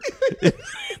shirt.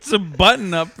 It's a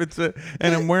button up.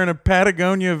 And I'm wearing a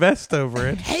Patagonia vest over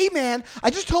it. Hey, man, I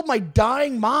just told my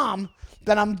dying mom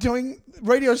that I'm doing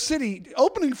Radio City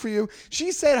opening for you.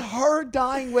 She said her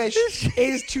dying wish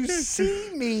is to see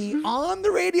me on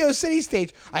the Radio City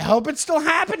stage. I hope it's still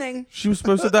happening. She was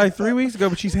supposed to die 3 weeks ago,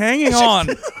 but she's hanging on.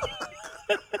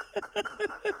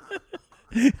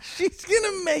 She's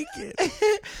gonna make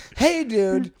it. Hey,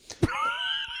 dude.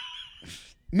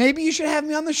 Maybe you should have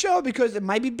me on the show because it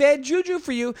might be bad juju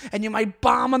for you and you might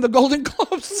bomb on the Golden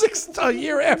Globes a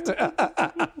year after.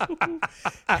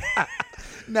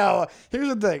 No, here's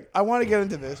the thing. I want to get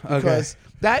into this because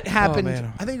that happened.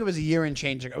 I think it was a year and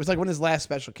change ago. It was like when his last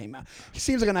special came out. He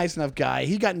seems like a nice enough guy.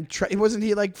 He got wasn't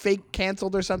he like fake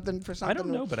canceled or something for something? I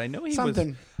don't know, but I know he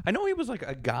was. I know he was like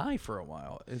a guy for a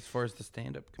while as far as the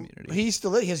stand-up community. He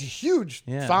has a huge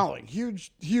following,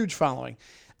 huge following.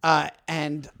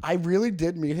 And I really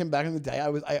did meet him back in the day. I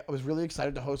was really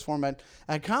excited to host for him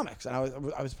at comics, and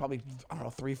I was probably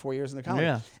 3-4 years in the comedy.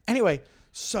 Yeah. Anyway,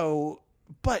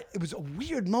 but it was a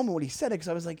weird moment when he said it because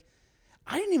I was like,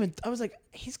 I was like,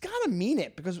 he's got to mean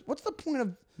it because what's the point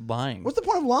of lying? What's the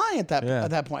point of lying at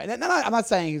that point? And I'm not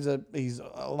saying he's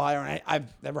a liar. And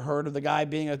I've never heard of the guy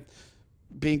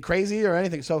being crazy or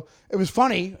anything. So it was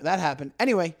funny that happened.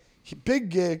 Anyway, big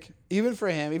gig even for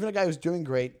him, even a guy who's doing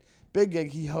great. Big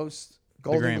gig. He hosts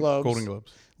Golden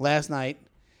Globes last night,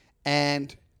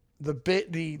 and the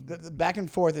back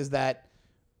and forth is that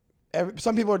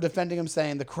some people are defending him,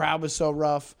 saying the crowd was so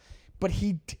rough. But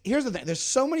here's the thing: there's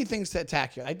so many things to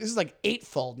attack here. This is like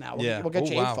eightfold now. We'll get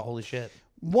you eightfold. Holy shit!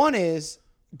 One is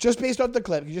just based off the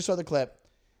clip. You just saw the clip.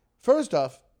 First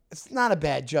off, it's not a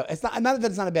bad joke. It's not that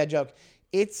it's not a bad joke.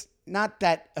 It's not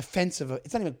that offensive.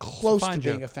 It's not even close to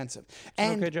being offensive.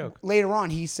 And okay joke. Later on,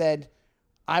 he said,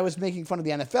 I was making fun of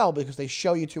the NFL because they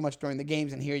show you too much during the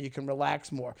games, and here you can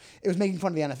relax more. It was making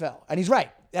fun of the NFL. And he's right.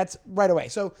 That's right away.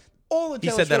 So all the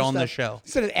He said that on the show.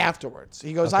 He said it afterwards.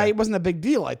 He goes, it wasn't a big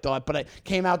deal, I thought, but it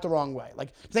came out the wrong way.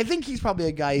 Like, 'cause I think he's probably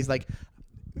a guy, he's like,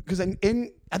 because I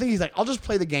think he's like, I'll just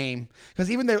play the game.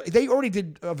 Because even they already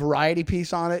did a variety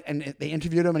piece on it, and they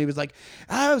interviewed him, and he was like,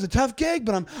 it was a tough gig,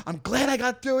 but I'm glad I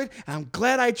got through it, and I'm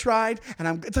glad I tried.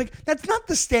 And it's like, that's not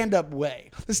the stand-up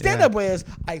way. The stand-up way is,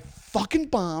 I fucking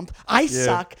bombed. I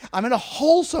suck. I'm in a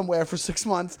hole somewhere for 6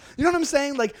 months. You know what I'm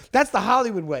saying? Like, that's the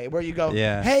Hollywood way, where you go,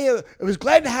 hey, it was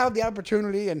glad to have the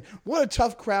opportunity, and what a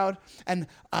tough crowd. And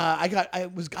I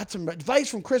got some advice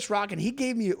from Chris Rock, and he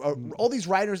gave me all these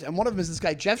writers, and one of them is this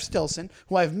guy Jeff Stilson,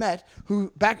 who I've met,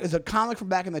 who is a comic from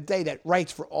back in the day that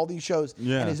writes for all these shows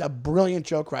and is a brilliant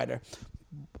joke writer.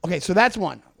 Okay, so that's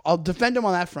one. I'll defend him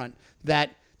on that front.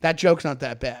 That joke's not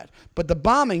that bad, but the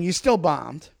bombing, you still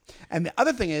bombed. And the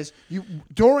other thing is,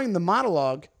 during the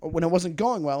monologue, when it wasn't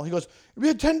going well, he goes, "We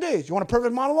had 10 days. You want a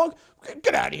perfect monologue?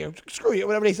 Get out of here. Screw you."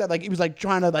 Whatever he said. Like, he was like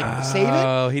trying to save it.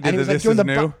 Oh, he did This Is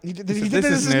New? He did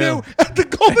This Is New at the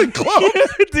Golden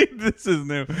Globes. Dude, this is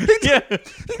new.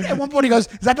 At one point he goes,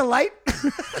 "Is that the light?"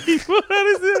 He pulled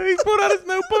out his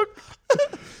notebook.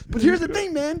 But here's the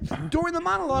thing, man. During the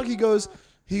monologue, he goes,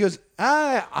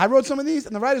 I wrote some of these,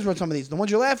 and the writers wrote some of these. The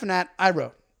ones you're laughing at, I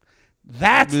wrote.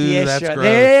 That's the issue. That's gross.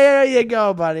 There you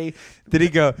go, buddy. Did he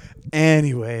go,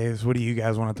 anyways, what do you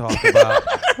guys want to talk about?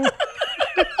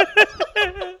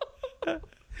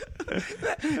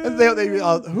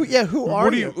 Who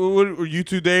are you? Are you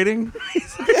two dating?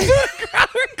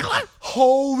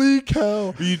 Holy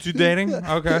cow. Are you two dating?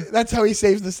 Okay. That's how he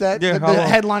saves the set. Yeah, the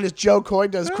headline is Joe Coy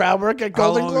does crowd work at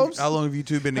Golden Globes. How long have you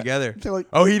two been together? Like,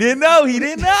 he didn't know. He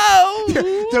didn't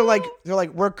know. They're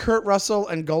like, we're Kurt Russell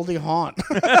and Goldie Hawn.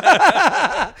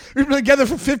 We've been together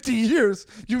for 50 years.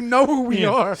 You know who we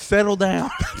are. Settle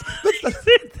down.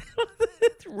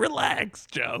 Relax,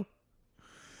 Joe.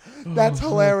 That's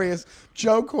hilarious.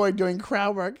 Joe Coy doing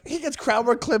crowd work. He gets crowd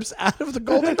work clips out of the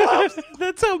Golden Globes.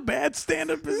 That's how bad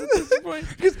stand-up is at this point.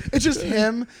 It's just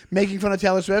him making fun of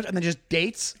Taylor Swift and then just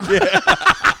dates. He's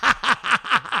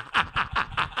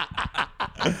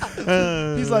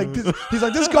like,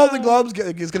 this Golden Globes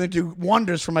is going to do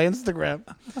wonders for my Instagram.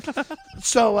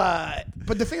 So,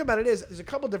 but the thing about it is, there's a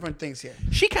couple different things here.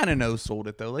 She kind of no-sold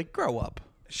it, though. Like, grow up.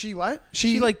 She what?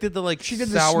 She like did the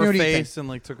sour snooty face thing. and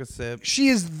like took a sip. She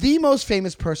is the most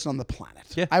famous person on the planet.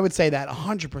 Yeah. I would say that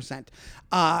 100%.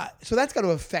 So that's got to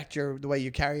affect the way you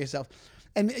carry yourself.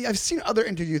 And I've seen other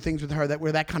interview things with her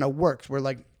where that kind of works. Where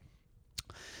like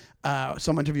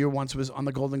some interviewer once was on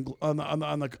the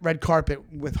on the red carpet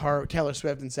with her Taylor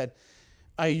Swift and said,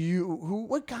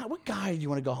 "What guy do you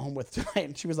want to go home with tonight?"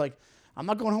 And she was like, "I'm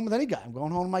not going home with any guy. I'm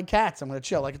going home with my cats. I'm going to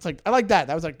chill." Like it's like I like that.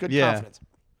 That was like good confidence.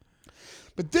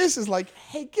 But this is like,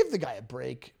 hey, give the guy a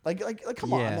break. Like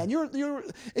come on, man. You're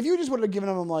if you just would have given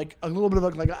him like a little bit of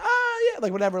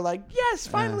like whatever, like, yes,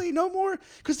 finally, no more.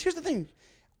 Because here's the thing.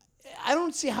 I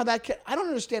don't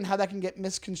understand how that can get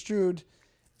misconstrued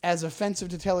as offensive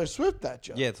to Taylor Swift, that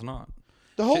joke. Yeah, it's not.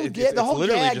 The whole it's literally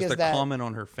gag just is a that comment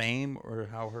on her fame or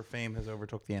how her fame has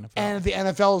overtook the NFL. and the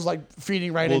NFL is like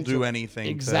feeding right into do it. anything.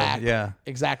 Exactly.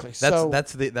 Exactly. So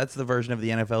That's the version of the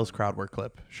NFL's crowd work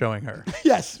clip showing her.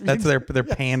 yes, That's they're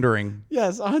pandering.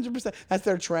 Yes, 100%. That's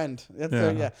their trend.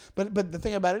 But the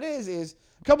thing about it is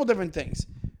a couple different things.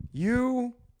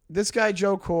 This guy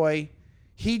Joe Coy,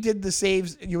 he did the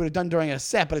saves you would have done during a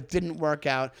set, but it didn't work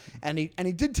out, and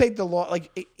he did take the loss.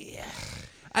 Like,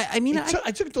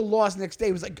 I took the loss next day.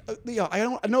 It was like,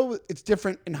 I know it's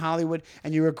different in Hollywood,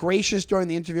 and you were gracious during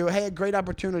the interview. Hey, a great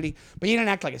opportunity, but you didn't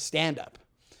act like a stand-up.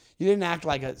 You didn't act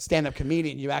like a stand-up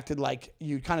comedian. You acted like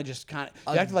you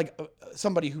acted like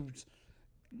somebody who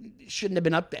shouldn't have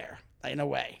been up there in a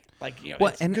way. Like,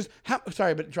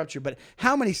 sorry to interrupt you, but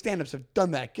how many stand-ups have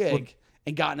done that gig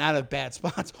and gotten out of bad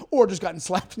spots or just gotten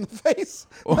slapped in the face?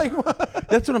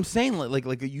 That's what I'm saying.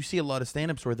 Like you see a lot of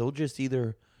stand-ups where they'll just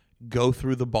either go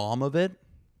through the bomb of it,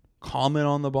 comment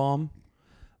on the bomb.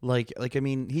 Like I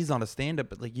mean, he's not a stand-up,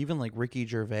 but like even like Ricky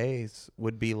Gervais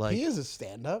would be like, he is a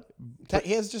stand-up.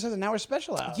 He just has an hour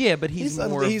special out. Yeah, but he's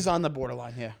on the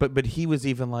borderline here. But he was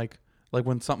even like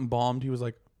when something bombed, he was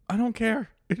like, I don't care.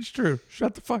 It's true.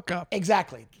 Shut the fuck up.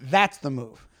 Exactly. That's the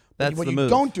move. That's what the you move.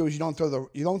 don't do is you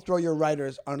don't throw your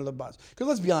writers under the bus. Because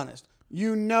let's be honest,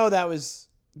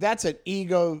 that's an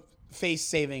ego face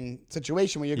saving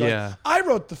situation where you're going, I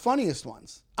wrote the funniest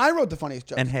ones. I wrote the funniest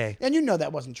jokes. And hey, and you know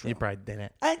that wasn't true. You probably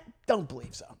didn't. I don't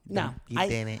believe so. No, you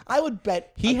didn't. I would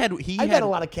bet he had a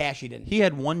lot of cash. He didn't. He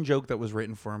had one joke that was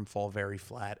written for him fall very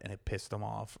flat, and it pissed him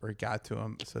off, or it got to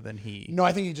him. So then No,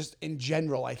 I think he just in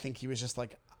general. I think he was just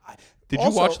like. Did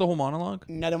you watch the whole monologue?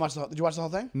 No, I didn't watch Did you watch the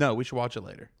whole thing? No, we should watch it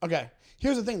later. Okay.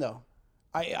 Here's the thing, though.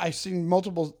 I've seen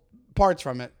multiple parts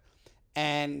from it,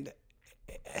 and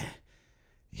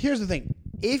here's the thing: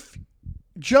 if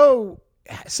Joe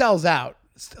sells out,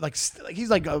 like he's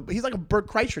like a Bert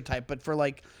Kreischer type, but for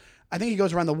like, I think he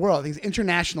goes around the world. He's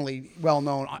internationally well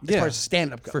known as far as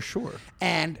stand-up goes, for sure.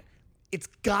 And it's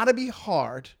got to be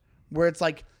hard, where it's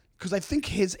like. Because I think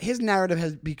his narrative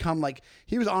has become like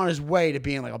he was on his way to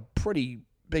being like a pretty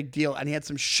big deal, and he had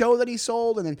some show that he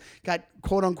sold, and then got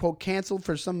quote unquote canceled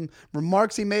for some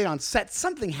remarks he made on set.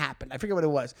 Something happened. I forget what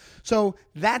it was. So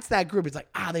that's that group. It's like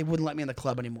they wouldn't let me in the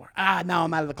club anymore. Now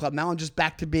I'm out of the club. Now I'm just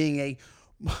back to being a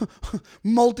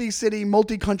multi-city,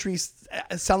 multi-country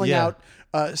selling out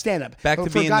stand-up. Back to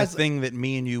being the thing that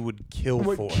me and you would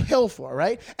kill for,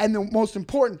 right? And the most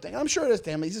important thing, I'm sure it is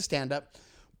to him. He's a stand-up,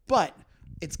 but.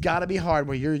 It's got to be hard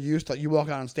where you're used to, you walk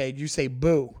out on stage, you say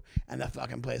boo, and the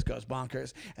fucking place goes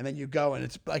bonkers. And then you go, and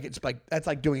it's like that's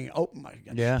like doing, oh my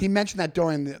God. Yeah. He mentioned that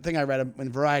during the thing I read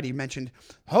in Variety. He mentioned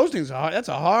hosting's that's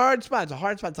a hard spot. It's a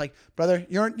hard spot. It's like, brother,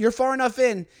 you're far enough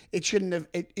in. It shouldn't have,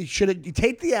 it should have, you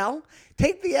take the L,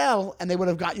 and you would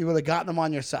have gotten them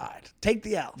on your side. Take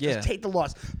the L. Yeah. Just take the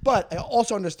loss. But I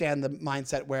also understand the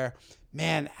mindset where,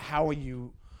 man, how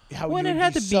you would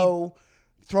be so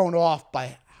thrown off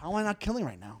by, how am I not killing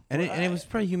right now? And it was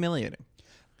pretty humiliating.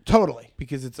 Totally.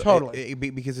 Because it's totally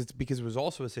because it was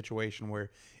also a situation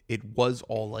where it was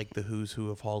all like the who's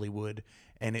who of Hollywood,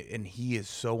 and he is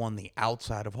so on the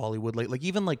outside of Hollywood. Like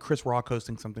even like Chris Rock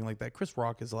hosting something like that. Chris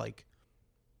Rock is like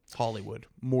Hollywood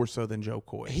more so than Joe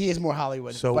Coy. He is more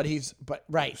Hollywood, but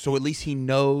right. So at least he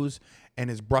knows and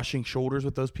is brushing shoulders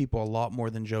with those people a lot more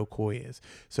than Joe Coy is.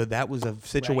 So that was a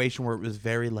situation where it was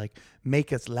very like,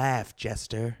 make us laugh,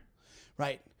 Jester.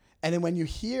 Right. And then when you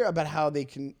hear about how they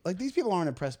can, like, these people aren't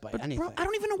impressed by anything. Bro, I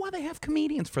don't even know why they have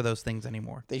comedians for those things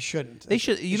anymore. They shouldn't. They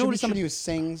should. You know should what be it somebody should- who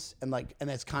sings and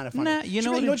it's kind of funny. Nah, you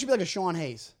know what you know it- it should be like a Sean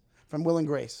Hayes from Will and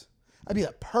Grace. I'd be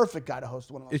the perfect guy to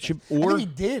host one of those. It should- things. I or- think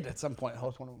he did at some point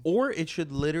host one of them. Or it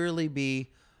should literally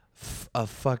be a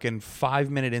fucking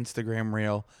 5-minute Instagram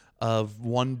reel of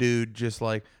one dude just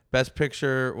like, best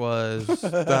picture was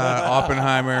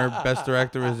Oppenheimer, best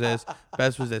director was this,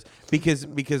 best was this. Because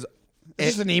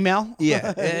Just an email.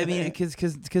 yeah, I mean,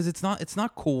 because it's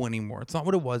not cool anymore. It's not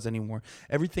what it was anymore.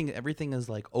 Everything is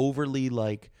like overly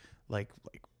like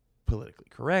politically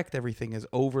correct. Everything is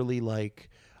overly like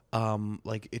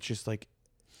it's just like,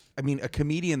 I mean, a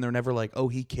comedian, they're never like, oh,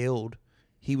 he killed,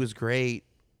 he was great.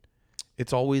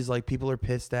 It's always like people are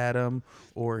pissed at him,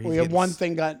 or We have one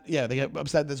thing they get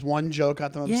upset. This one joke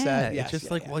got them upset. Yeah, it's just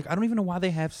like I don't even know why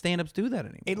they have stand-ups do that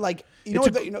anymore. It like you know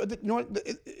what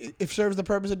it serves the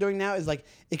purpose of doing now is like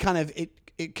it kind of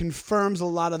it confirms a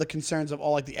lot of the concerns of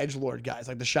all like the edgelord guys,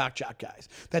 like the shock jock guys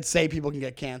that say people can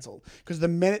get canceled, because the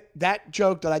minute that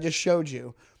joke that I just showed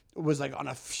you was like on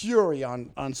a fury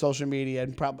on social media,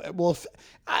 and probably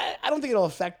I don't think it'll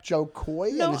affect Joe Coy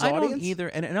and his I audience. don't either,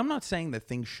 and I'm not saying that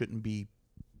things shouldn't be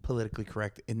politically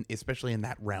correct, especially in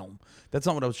that realm. That's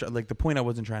not what I was like. The point I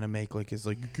wasn't trying to make is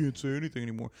like you can't say anything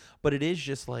anymore. But it is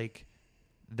just like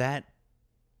that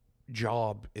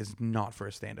job is not for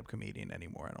a stand-up comedian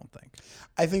anymore. I don't think.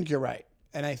 I think you're right,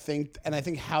 and I think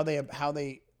how they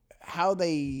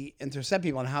intercept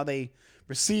people and how they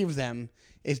receive them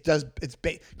because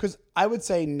I would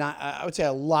say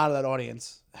a lot of that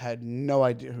audience had no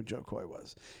idea who Joe Coy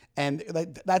was, and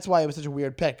that's why it was such a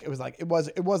weird pick. It was like a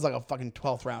fucking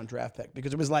 12th round draft pick,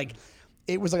 because it was like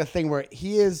a thing where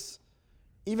he is,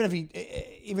 even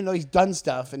though he's done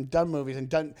stuff and done movies and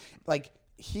done like,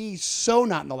 he's so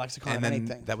not in the lexicon And of then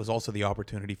anything. that was also the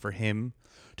opportunity for him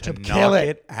to kill knock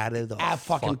it out of the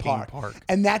fucking park. park.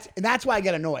 And that's why I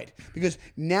get annoyed, because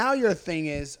now your thing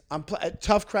is a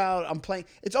tough crowd. I'm playing.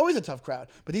 It's always a tough crowd,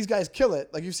 but these guys kill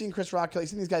it. Like you've seen Chris Rock kill it. You've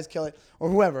seen these guys kill it, or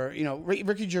whoever. You know,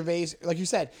 Ricky Gervais, like you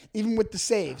said, even with the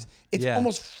saves, it's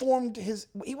almost formed his.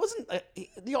 He wasn't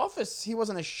The Office. He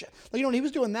wasn't when he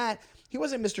was doing that, he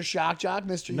wasn't Mr. Shock Jock,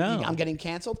 Mr. No. I'm getting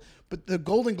canceled. But the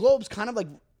Golden Globes kind of like,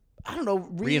 I don't know,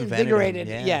 Reinvented reinvigorated.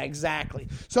 him, Yeah, exactly.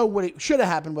 So what it should have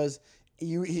happened was,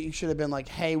 he should have been like,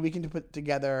 hey, we can put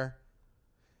together.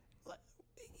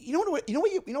 You know what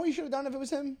you should have done if it was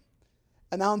him?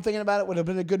 And now I'm thinking about it, would have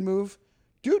been a good move.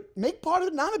 Dude, make part of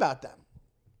it not about them.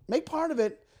 Make part of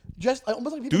it just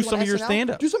almost like people Do some of your SNL.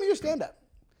 stand-up. Do some of your stand-up.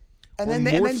 And Or then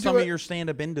morph do some of it- your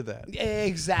stand-up into that.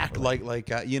 Exactly.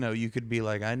 You could be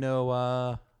like, I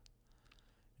know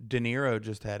De Niro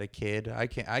just had a kid. I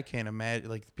can't imagine,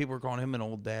 like, people are calling him an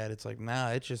old dad. It's like, nah,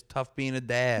 it's just tough being a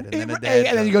dad. And then a dad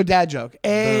and then you joke. go dad joke.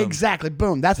 Exactly.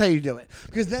 Boom. That's how you do it.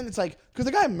 Because then it's like, because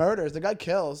the guy murders, the guy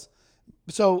kills.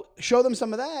 So show them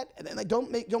some of that, and then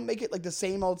don't make it like the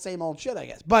same old shit, I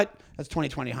guess. But that's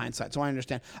 2020 hindsight, so I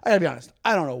understand. I gotta be honest.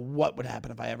 I don't know what would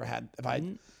happen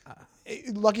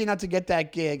lucky enough to get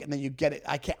that gig, and then you get it.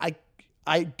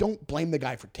 I don't blame the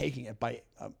guy for taking it by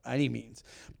any means,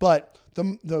 but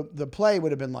the play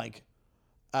would have been like,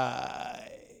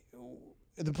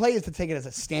 the play is to take it as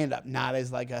a stand-up, not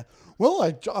as like a, well,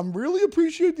 I really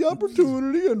appreciate the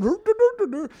opportunity and I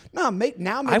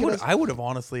would have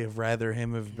honestly have rather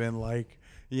him have been like,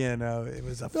 it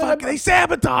was a fuck. They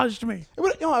sabotaged me.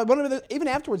 Even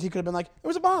afterwards, he could have been like, it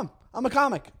was a bomb. I'm a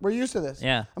comic. We're used to this.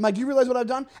 Yeah. I'm like, do you realize what I've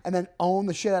done? And then own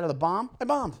the shit out of the bomb. I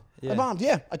bombed. Yeah. I bombed.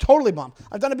 Yeah, I totally bombed.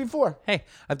 I've done it before. Hey,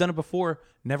 I've done it before.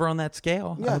 Never on that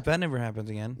scale. Yeah. I hope that never happens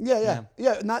again. Yeah.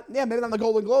 Maybe not the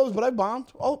Golden Globes, but I bombed.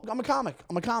 Oh, I'm a comic.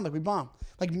 We bomb.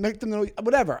 Like, make them know,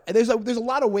 whatever. There's a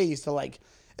lot of ways to, like,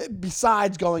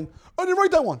 besides going, I didn't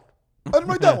write that one. I didn't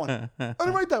write that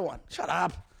one. Shut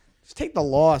up. Just take the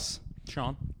loss.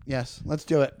 Sean, Yes, let's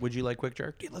do it. would you like quick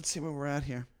jerk? Yeah, let's see where we're at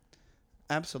here.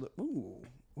 Absolutely. Ooh.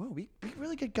 Whoa, we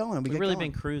really get going. We've really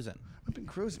been cruising. We've been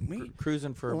cruising.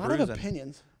 Cruising for A lot bruising. of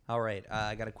opinions. All right,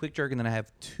 I got a quick jerk, and then I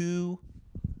have 2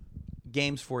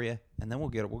 games for you, and then we'll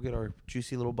get our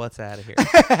juicy little butts out of here. All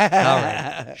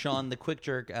right, Sean, the quick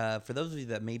jerk. For those of you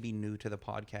that may be new to the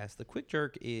podcast, the quick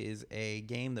jerk is a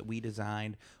game that we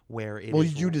designed where it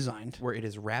you designed. where it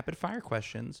is rapid fire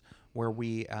questions where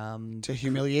we To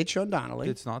humiliate Sean Donnelly.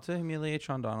 It's not to humiliate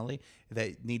Sean Donnelly.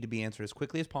 That need to be answered as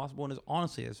quickly as possible and as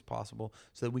honestly as possible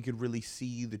so that we could really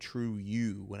see the true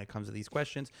you when it comes to these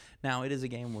questions. Now, it is a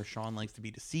game where Sean likes to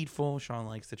be deceitful. Sean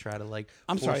likes to try to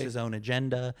force his own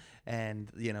agenda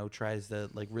and, tries to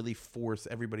really force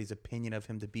everybody's opinion of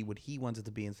him to be what he wants it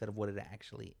to be instead of what it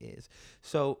actually is.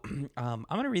 So I'm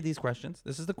going to read these questions.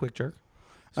 This is the quick jerk.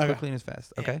 As quickly and as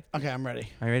fast. Okay. Okay, I'm ready.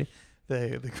 Are you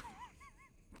ready?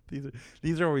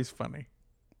 These are always funny.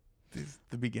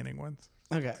 The beginning ones.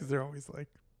 Okay. 'Cause they're always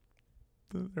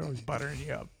buttering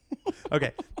you up.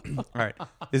 Okay. All right.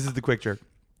 This is the quick jerk.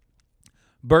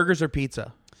 Burgers or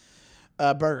pizza?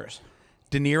 Burgers.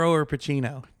 De Niro or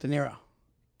Pacino? De Niro.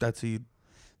 That's who you.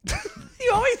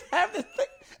 You always have this thing.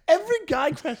 Every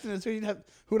guy question is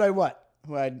who'd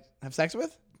I have sex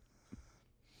with?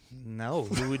 No.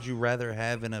 Who would you rather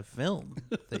have in a film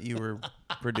that you were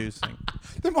producing?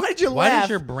 Then why did you Why laugh? does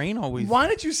your brain always Why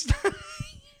did you stop?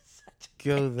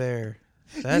 go there?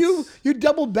 That's, You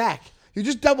doubled back. You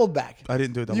just doubled back. I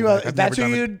didn't do a double You, back. I've that's never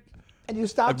who done it. you and you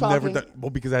stopped I've talking. never done. Well,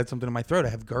 because I had something in my throat. I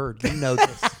have GERD. You know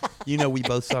this. You know we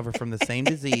both suffer from the same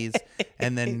disease,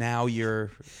 and then now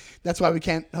you're. That's why we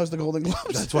can't host the Golden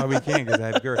Globes. That's why we can't, because I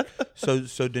have GERD.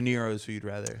 So De Niro is who you'd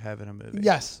rather have in a movie.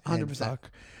 Yes, And 100%. fuck.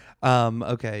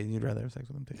 Okay, you'd rather have sex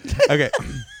with him too. Okay.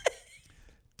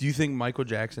 Do you think Michael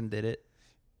Jackson did it?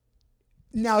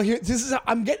 Now here, this is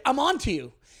I'm on to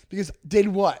you because did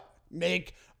what?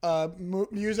 Make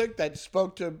music that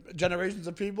spoke to generations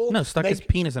of people? No, stuck his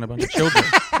penis in a bunch of children.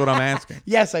 That's what I'm asking.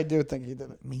 Yes, I do think he did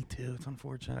it. Me too. It's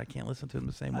unfortunate. I can't listen to him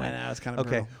the same way. I know, it's kind of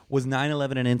Okay. brutal. Was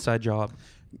 9/11 an inside job?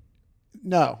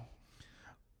 No.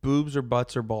 Boobs or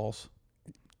butts or balls?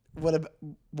 What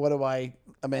do I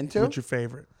am into? What's your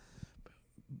favorite?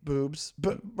 Boobs.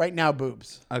 But right now,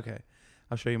 boobs. Okay.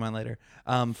 I'll show you mine later.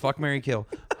 Fuck, marry, kill.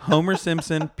 Homer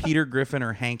Simpson, Peter Griffin,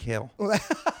 or Hank Hill?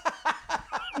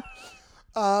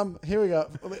 Here we go.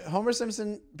 Homer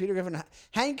Simpson, Peter Griffin,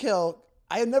 Hank Hill.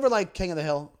 I had never liked King of the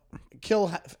Hill.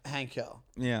 Kill Hank Hill.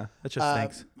 Yeah, that just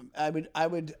stinks. I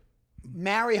would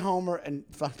marry Homer and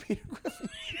fuck Peter Griffin.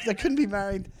 'Cause I couldn't be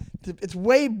married. It's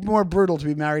way more brutal to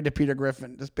be married to Peter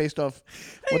Griffin, just based off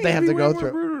what they have to go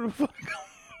through.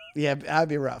 Yeah, that'd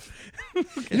be rough.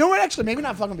 You know what? Actually, maybe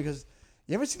not fuck him because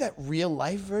you ever see that real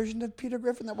life version of Peter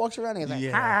Griffin that walks around and he's like,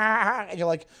 Yeah. and you're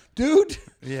like, dude,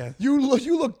 Yeah. you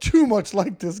look too much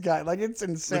like this guy. Like it's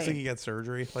insane. Looks like he got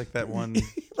surgery, like that one,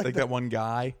 like that one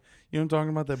guy. You know what I'm talking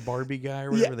about? That Barbie guy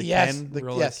or whatever. yes,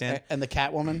 Ken. and the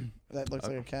cat woman that looks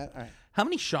like a cat. All right, How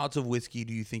many shots of whiskey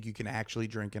do you think you can actually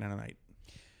drink in a night?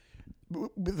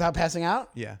 without passing out.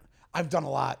 Yeah, I've done a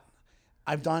lot.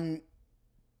 I've done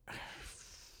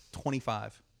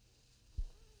 25.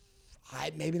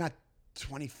 maybe not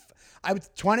 20. I would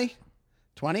 20.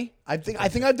 I think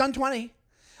I've done 20.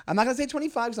 I'm not gonna say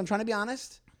 25 because I'm trying to be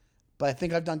honest, but I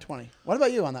think I've done 20. What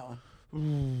about you on that one?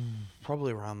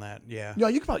 Probably around that. Yeah. No,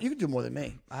 you could do more than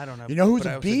me. I don't know. You know who's but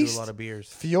I a also do beast? a lot of beers.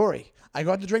 Fury. I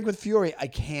go out to drink with Fury. I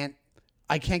can't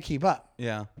keep up.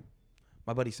 Yeah.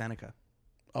 My buddy Seneca.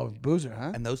 Oh, boozer,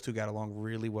 huh? And those two got along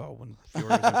really well when Fury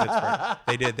was in Pittsburgh.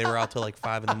 They did. They were out till like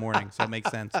 5 a.m, so it makes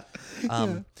sense.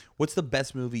 What's the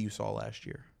best movie you saw last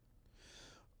year?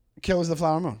 Killers of the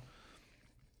Flower Moon.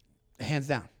 Hands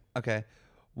down. Okay.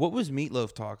 What was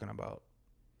Meatloaf talking about?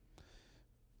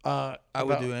 I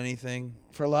would do anything,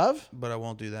 For love? but I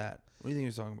won't do that. What do you think he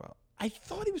was talking about? I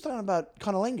thought he was talking about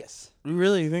cunnilingus. You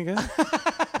really think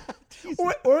that?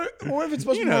 or if it's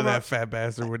supposed You to be know more that fat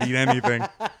bastard would eat anything.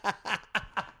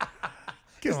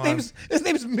 his name's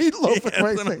Meatloaf. For Yeah, Christ's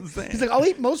that's what sake. I'm saying. He's like, I'll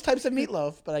eat most types of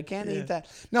meatloaf, but I can't eat that.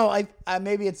 No, I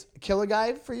maybe it's kill a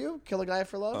guy for you, kill a guy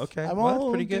for love. Okay, I well, that's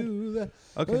won't pretty good. do that.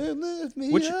 Okay. Lift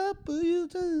me Which- up, will you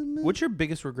tell me? What's your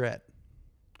biggest regret?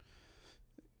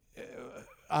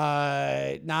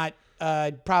 Not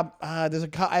there's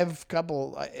I have a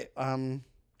couple.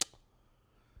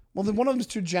 Well, one of them is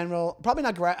too general. Probably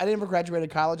not. I didn't ever graduate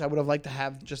college. I would have liked to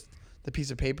have just the piece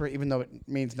of paper, even though it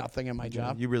means nothing in my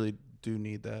job. You really do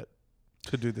need that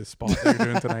to do this spot that you're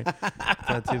doing tonight.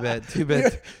 Too bad. Too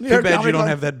bad New York you Comedy don't Club.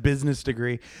 have that business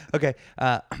degree. Okay.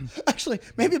 Actually,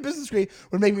 maybe a business degree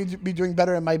would make me be doing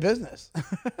better in my business.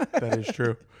 That is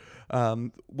true.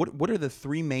 What are the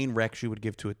 3 main recs you would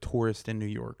give to a tourist in New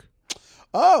York?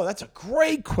 Oh, that's a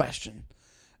great question.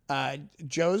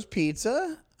 Joe's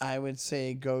Pizza. I would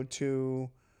say go to.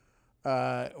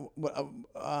 My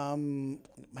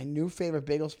new favorite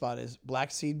bagel spot is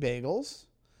Black Seed Bagels.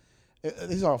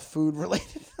 These are all food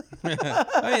related.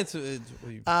 It's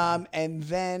And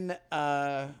then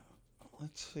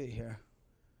let's see here.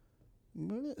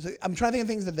 So I'm trying to think of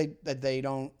things that they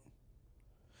don't.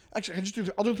 Actually,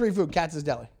 I'll do 3 food. Katz's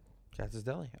Deli. Katz's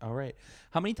Deli. All right.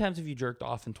 How many times have you jerked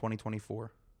off in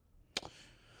 2024?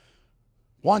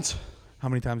 Once. How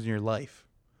many times in your life?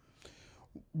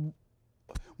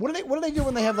 What do they do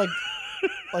when they have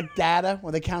like data,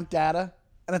 when they count data,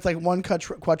 and it's like 1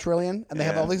 quadrillion, and they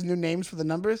have all these new names for the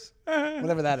numbers,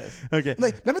 whatever that is. Okay.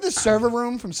 Like, remember the server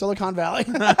room from Silicon Valley?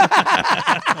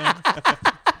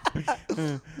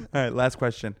 All right, last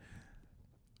question.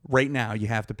 Right now, you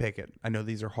have to pick it. I know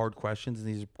these are hard questions, and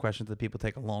these are questions that people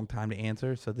take a long time to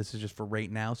answer. So this is just for right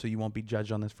now. So you won't be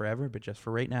judged on this forever, but just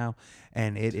for right now.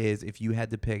 And it is, if you had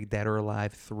to pick dead or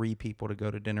alive 3 people to go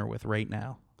to dinner with right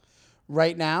now.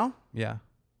 Right now? Yeah.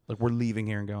 Like we're leaving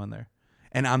here and going there.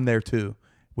 And I'm there too,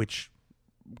 which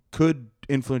could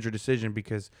influence your decision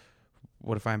because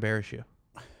what if I embarrass you?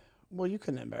 Well, you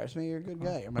couldn't embarrass me. You're a good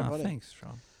guy. You're my buddy. Thanks,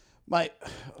 Sean. My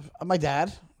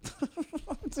dad.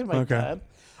 I'd say my dad.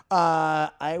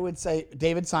 I would say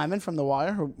David Simon from The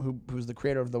Wire, who's the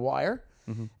creator of The Wire.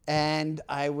 Mm-hmm. And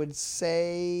I would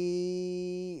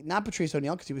say not Patrice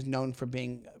O'Neill because he was known for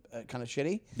being kind of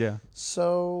shitty. Yeah.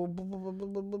 So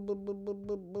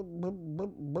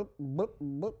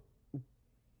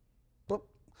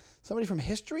somebody from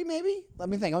history, maybe? Let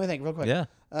me think real quick. Yeah.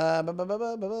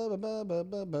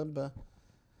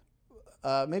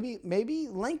 Maybe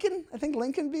Lincoln. I think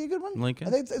Lincoln would be a good one. Lincoln?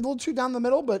 I think it's a little too down the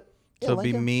middle, but yeah, So it'd be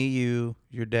Lincoln. me, you,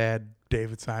 your dad,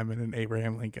 David Simon, and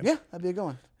Abraham Lincoln. Yeah, that'd be a good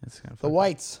one. It's kind of The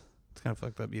whites. It's kind of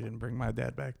fucked up. You didn't bring my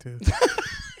dad back too.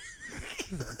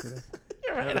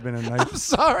 That would have been a nice. I'm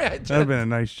sorry. That would have been a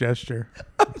nice gesture.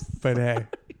 But hey,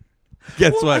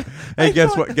 guess what? Hey,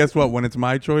 guess what? Guess what? When it's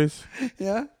my choice,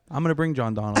 Yeah. I'm gonna bring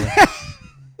John Donnelly.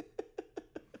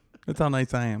 That's how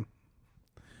nice I am.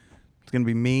 It's gonna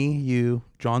be me, you,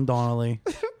 John Donnelly,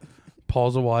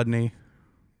 Paul Zawodny,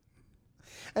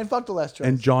 And fuck the last choice.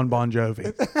 and John Bon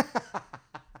Jovi.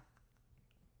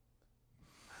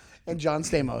 And John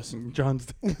Stamos. John's.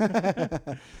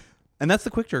 And that's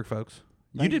the quick jerk, folks.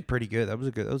 You did pretty good. That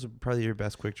was probably your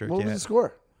best quick jerk What was yet. the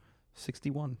score?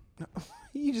 61.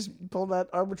 You just pulled that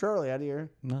arbitrarily out of your.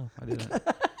 No, I didn't.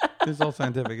 This is all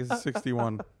scientific. This is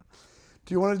 61 Do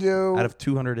you want to do? out of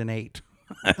 208.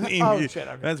 I mean, Oh, shit,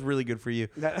 okay. That's really good for you.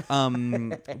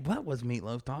 What was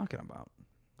Meatloaf talking about?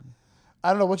 I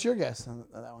don't know. What's your guess on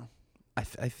that one? I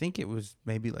think it was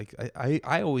maybe like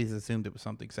I always assumed it was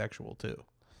something sexual too,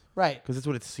 Right. because that's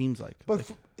what it seems like. But Like,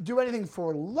 do anything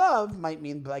for love might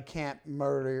mean that I can't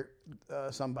murder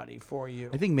somebody for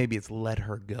you. I think maybe it's let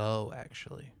her go.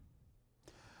 Actually,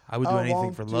 I would do anything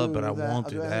won't for love, but I do that. won't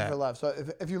I'll do anything that. for love. So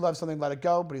if you love something, let it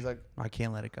go. But he's like, I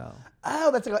can't let it go.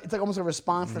 oh, it's like almost a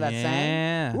response for that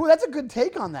Yeah. saying. Ooh, that's a good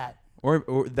take on that. Or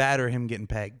that, or him getting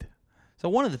pegged. So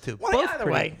one of the two. Well, Both either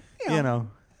pretty- way, you know.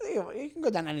 You can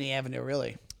go down any avenue,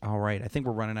 really. All right, I think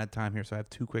we're running out of time here, so I have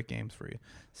 2 quick games for you.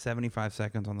 75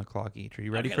 seconds on the clock each. Are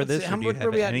you ready Okay, for let's this, see. or How do you much- where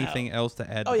have we at now? anything else to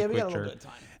add? Oh to yeah, the we got a quick little jerk? bit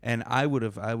of time. And I would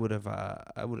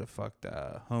have fucked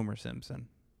Homer Simpson.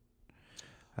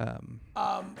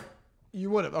 You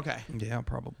would have. Okay. Yeah,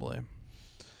 probably.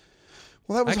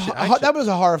 Well, that was Actually- that was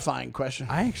a horrifying question.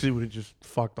 I actually would have just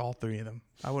fucked all 3 of them.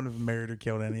 I wouldn't have married or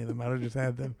killed any of them. I would have just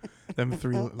had them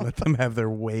 3, let them have their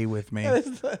way with me.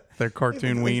 Their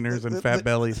cartoon wieners and fat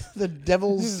bellies. The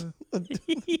devil's.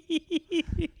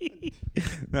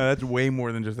 No, that's way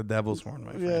more than just a devil's horn,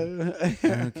 my friend.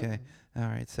 Yeah. Okay. All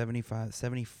right.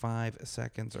 75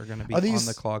 seconds are going to be Are on these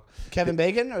the clock. Kevin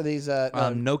Bacon or these?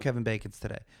 No Kevin Bacon's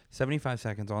today. 75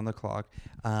 seconds on the clock.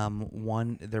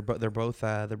 They're both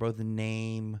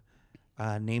name 10s.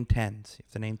 You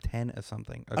have to name 10 of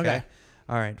something. Okay.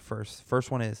 All right. First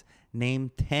one is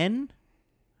name 10.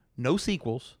 No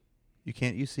sequels. You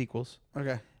can't use sequels.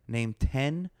 Okay. Name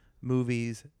 10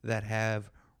 movies that have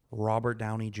Robert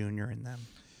Downey Jr. in them.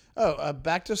 Oh,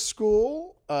 Back to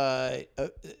School, The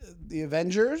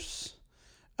Avengers,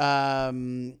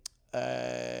 what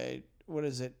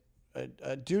is it?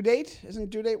 Due Date? Isn't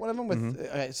Due Date one of them? With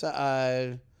okay,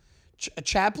 so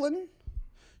Chaplin,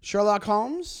 Sherlock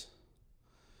Holmes.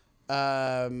 What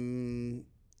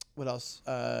else?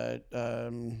 What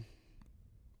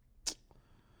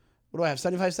do I have?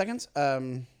 75 seconds.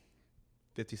 50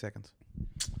 seconds.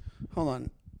 Hold on.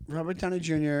 Robert Downey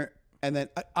Jr. And then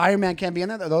Iron Man can't be in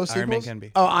it. Are those Iron Man sequels? can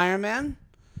be. Oh, Iron Man.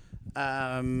 What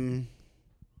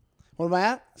am I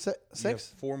at? You have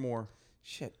 6? 4 more.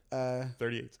 Shit. 38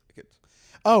 seconds.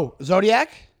 Oh, Zodiac.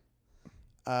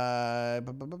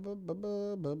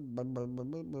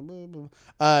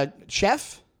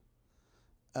 Chef.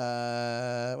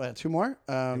 What? 2 more.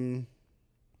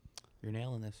 You're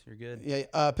nailing this. You're good.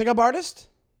 Yeah. Pickup Artist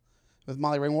with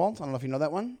Molly Ringwald. I don't know if you know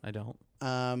that one. I don't.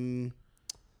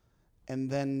 And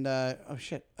then oh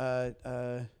shit. Let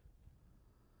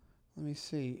me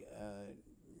see.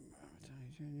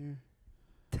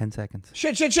 10 seconds.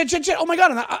 Shit. Oh my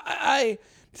god. And I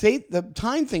see the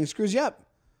time thing screws you up.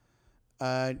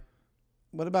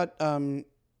 What about damn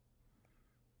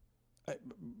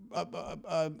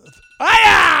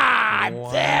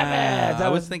it. I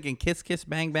was thinking Kiss Kiss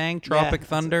Bang Bang, Tropic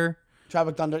Thunder.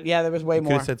 Tropic Thunder. Yeah, there was way You could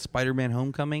more. have said Spider-Man: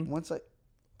 Homecoming.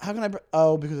 How can I?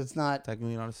 Oh, because it's not.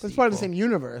 Technically not a It's sequel. part of the same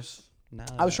universe. No.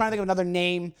 I was trying to think of another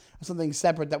name of something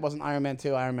separate that wasn't Iron Man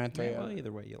 2, Iron Man 3. Yeah, well,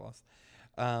 either way, you lost.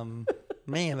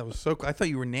 Man, that was so cool. I thought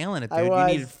you were nailing it, dude. I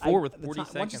was. You needed 4 with 40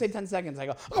 seconds. Once you say 10 seconds, I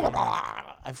go,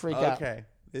 I freak out. Okay,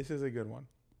 this is a good one.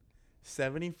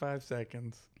 75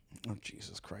 seconds. Oh,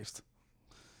 Jesus Christ.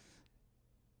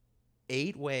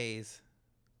 8 ways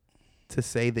to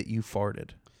say that you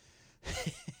farted.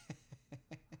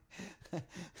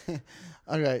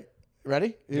 Okay,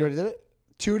 ready? You already did it?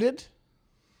 Tooted.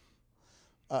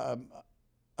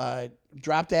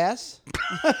 Dropped ass.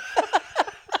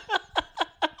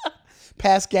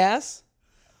 Pass gas.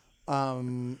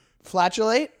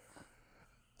 Flatulate.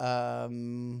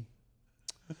 My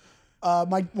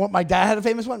dad had a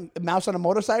famous one. Mouse on a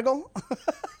motorcycle.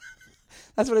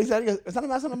 That's what he said. He goes, "Is that a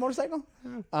mouse on a motorcycle?"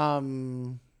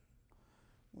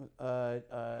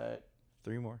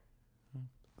 3 more.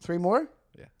 3 more?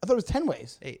 Yeah. I thought it was 10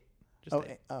 ways. 8. Just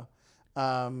 8.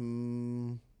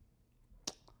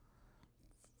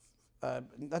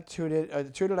 Not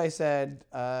tooted. Tooted. I said.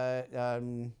 I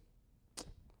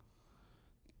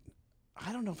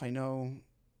don't know if I know.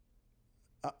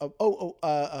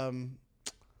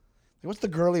 What's the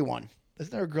girly one?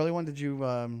 Isn't there a girly one? Did you?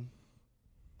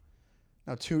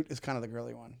 No, toot is kind of the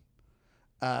girly one.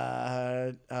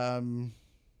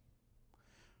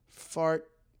 Fart.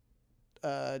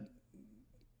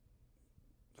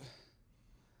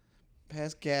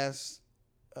 Pass gas.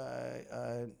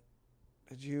 Did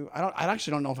you? I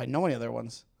actually don't know if I know any other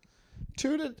ones.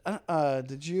 Tooted.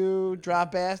 Did you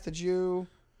drop ass? Did you?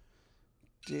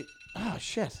 Oh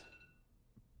shit.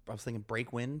 I was thinking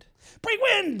break wind. Break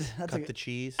wind. That's Cut the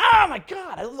cheese. Oh my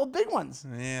god! I love the big ones.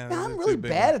 Yeah. Man, those I'm are really 2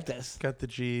 big bad ones. at this. Cut the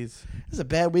cheese. This is a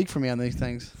bad week for me on these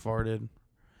things. Farted.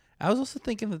 I was also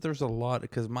thinking that there's a lot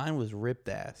because mine was ripped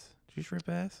ass. Did you just rip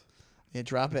ass? Yeah,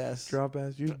 drop ass. Drop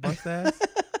ass. You bust ass.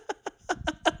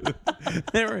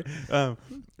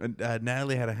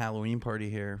 Natalie had a Halloween party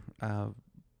here,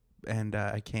 and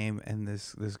I came, and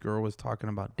this girl was talking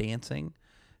about dancing.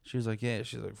 She was like, "Yeah."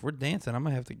 She's like, "If we're dancing, I'm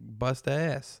gonna have to bust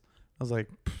ass." I was like,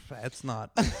 "That's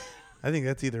not." I think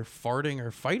that's either farting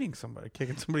or fighting somebody,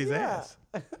 kicking somebody's ass.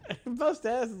 Bust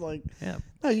ass is like, Yeah.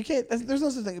 no, you can't. There's no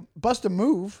such thing. Bust a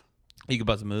move. You could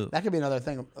bust a move. That could be another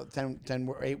thing. 10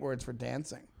 or 8 words for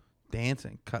dancing.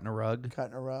 Dancing, cutting a rug,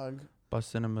 Cutting a rug.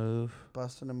 busting a move.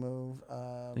 Busting a move.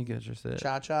 I think that's just it.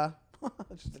 Cha cha.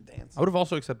 Just a dance. I would have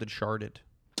also accepted sharded.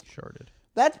 Sharded.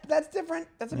 That's different.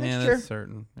 That's a Yeah, mixture. that's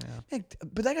certain. Yeah. Hey,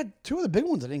 but I got 2 of the big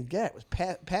ones I didn't get. It was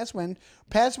pass wind,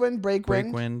 break Break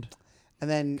wind, wind. and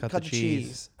then cut the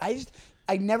cheese.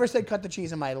 I never said cut the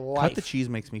cheese in my life. Cut the cheese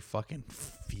makes me fucking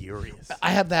furious.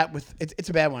 I have that with it's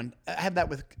a bad one. I have that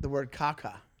with the word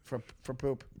caca for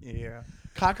poop. Yeah.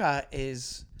 Caca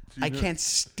is I can't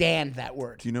stand that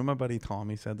word. Do you know my buddy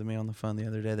Tommy said to me on the phone the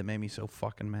other day that made me so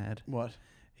fucking mad? What?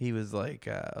 He was like,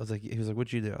 he was like,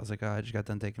 "What'd you do?" I was like, "Oh, I just got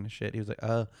done taking a shit." He was like,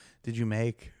 did you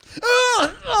make?"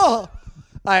 Oh!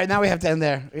 All right, now we have to end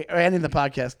there. We're ending the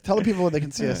podcast. Tell the people where they can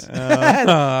see us.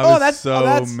 I was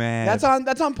so mad.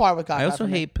 That's on par with caca. I also for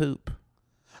me. hate poop.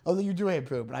 Oh, you do hate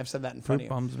poop, and I've said that in front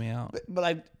Poop of you. bums me out.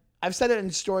 But I've said it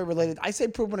in story related. I say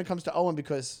poop when it comes to Owen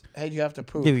because hey, you have to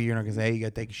poop. Yeah, you're not gonna say, "Hey, you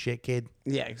gotta take a shit, kid."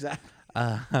 Yeah, exactly.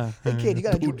 Hey, kid, you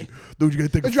gotta dude, you gotta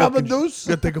take a drop a fucking deuce.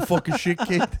 You gotta take a fucking shit,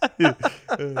 kid.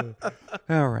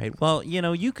 All right. Well,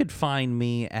 you could find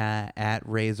me at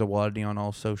Ray Zawadi on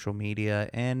all social media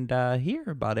and here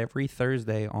about every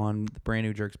Thursday on the Brand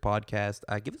New Jerks podcast.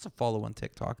 Give us a follow on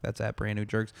TikTok. That's at Brand New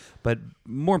Jerks. But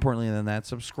more importantly than that,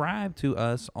 subscribe to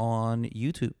us on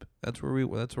YouTube. That's where we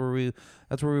want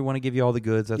to give you all the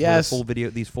goods. That's where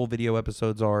these full video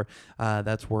episodes are.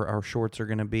 That's where our shorts are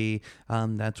going to be.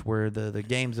 That's where the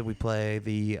games that we play,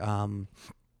 the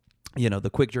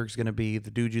quick jerk's going to be, the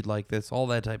dude you'd like this, all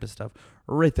that type of stuff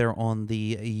right there on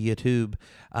the YouTube.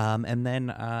 And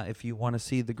then if you want to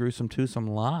see the Gruesome Twosome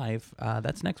live,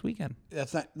 that's next weekend.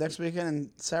 That's next weekend in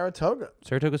Saratoga.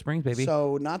 Saratoga Springs, baby.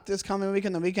 So not this coming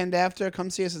weekend, the weekend after. Come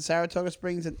see us at Saratoga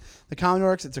Springs at the Comedy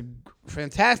Works. It's a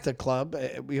fantastic club.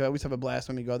 We always have a blast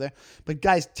when we go there. But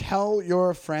guys, tell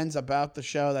your friends about the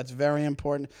show. That's very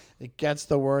important. It gets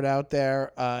the word out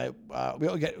there.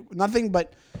 We'll get nothing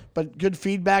but good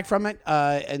feedback from it.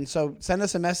 And so send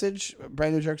us a message,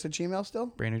 brandnewjerks@gmail still.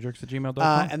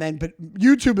 brandnewjerks@gmail.com. But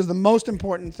YouTube is the most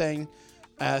important thing.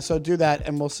 So do that,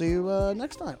 and we'll see you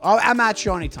next time. Oh, I'm at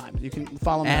Shawnee Time. You can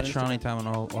follow me at on Shawnee Time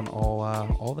on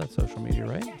all that social media,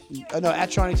 right? No,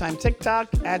 at Shawnee Time TikTok,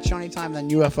 at Shawnee Time, then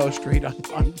UFO Street on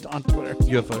Twitter.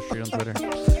 UFO Street on Twitter.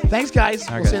 Thanks, guys.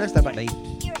 All right, We'll see you guys. next time. Bye.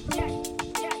 Bye.